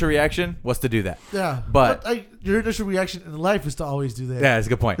initial reaction was to do that. Yeah. But your initial reaction in life is to always do that. Yeah, that's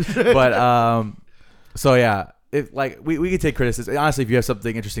a good point. But so yeah. If like we can take criticism. Honestly, if you have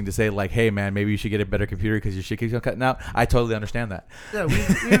something interesting to say, like, "Hey, man, maybe you should get a better computer because your shit keeps on cutting out," I totally understand that.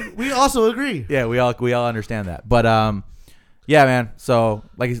 Yeah, we also agree. Yeah, we all understand that. But yeah, man. So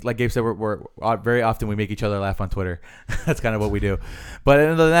like Gabe said, we're very often we make each other laugh on Twitter. That's kind of what we do. But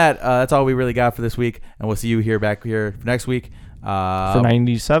other than that, that's all we really got for this week, and we'll see you back here next week. For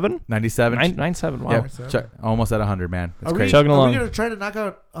 97? 97? 97, wow. Yeah, almost at 100, man. That's crazy. Chugging along. Are we going to try to knock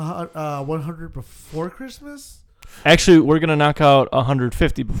out 100 before Christmas? Actually, we're going to knock out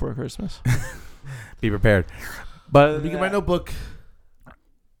 150 before Christmas. Be prepared. But let me get my notebook.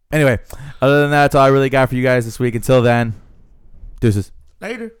 Anyway, other than that, that's all I really got for you guys this week. Until then, deuces.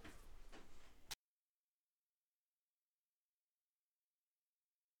 Later.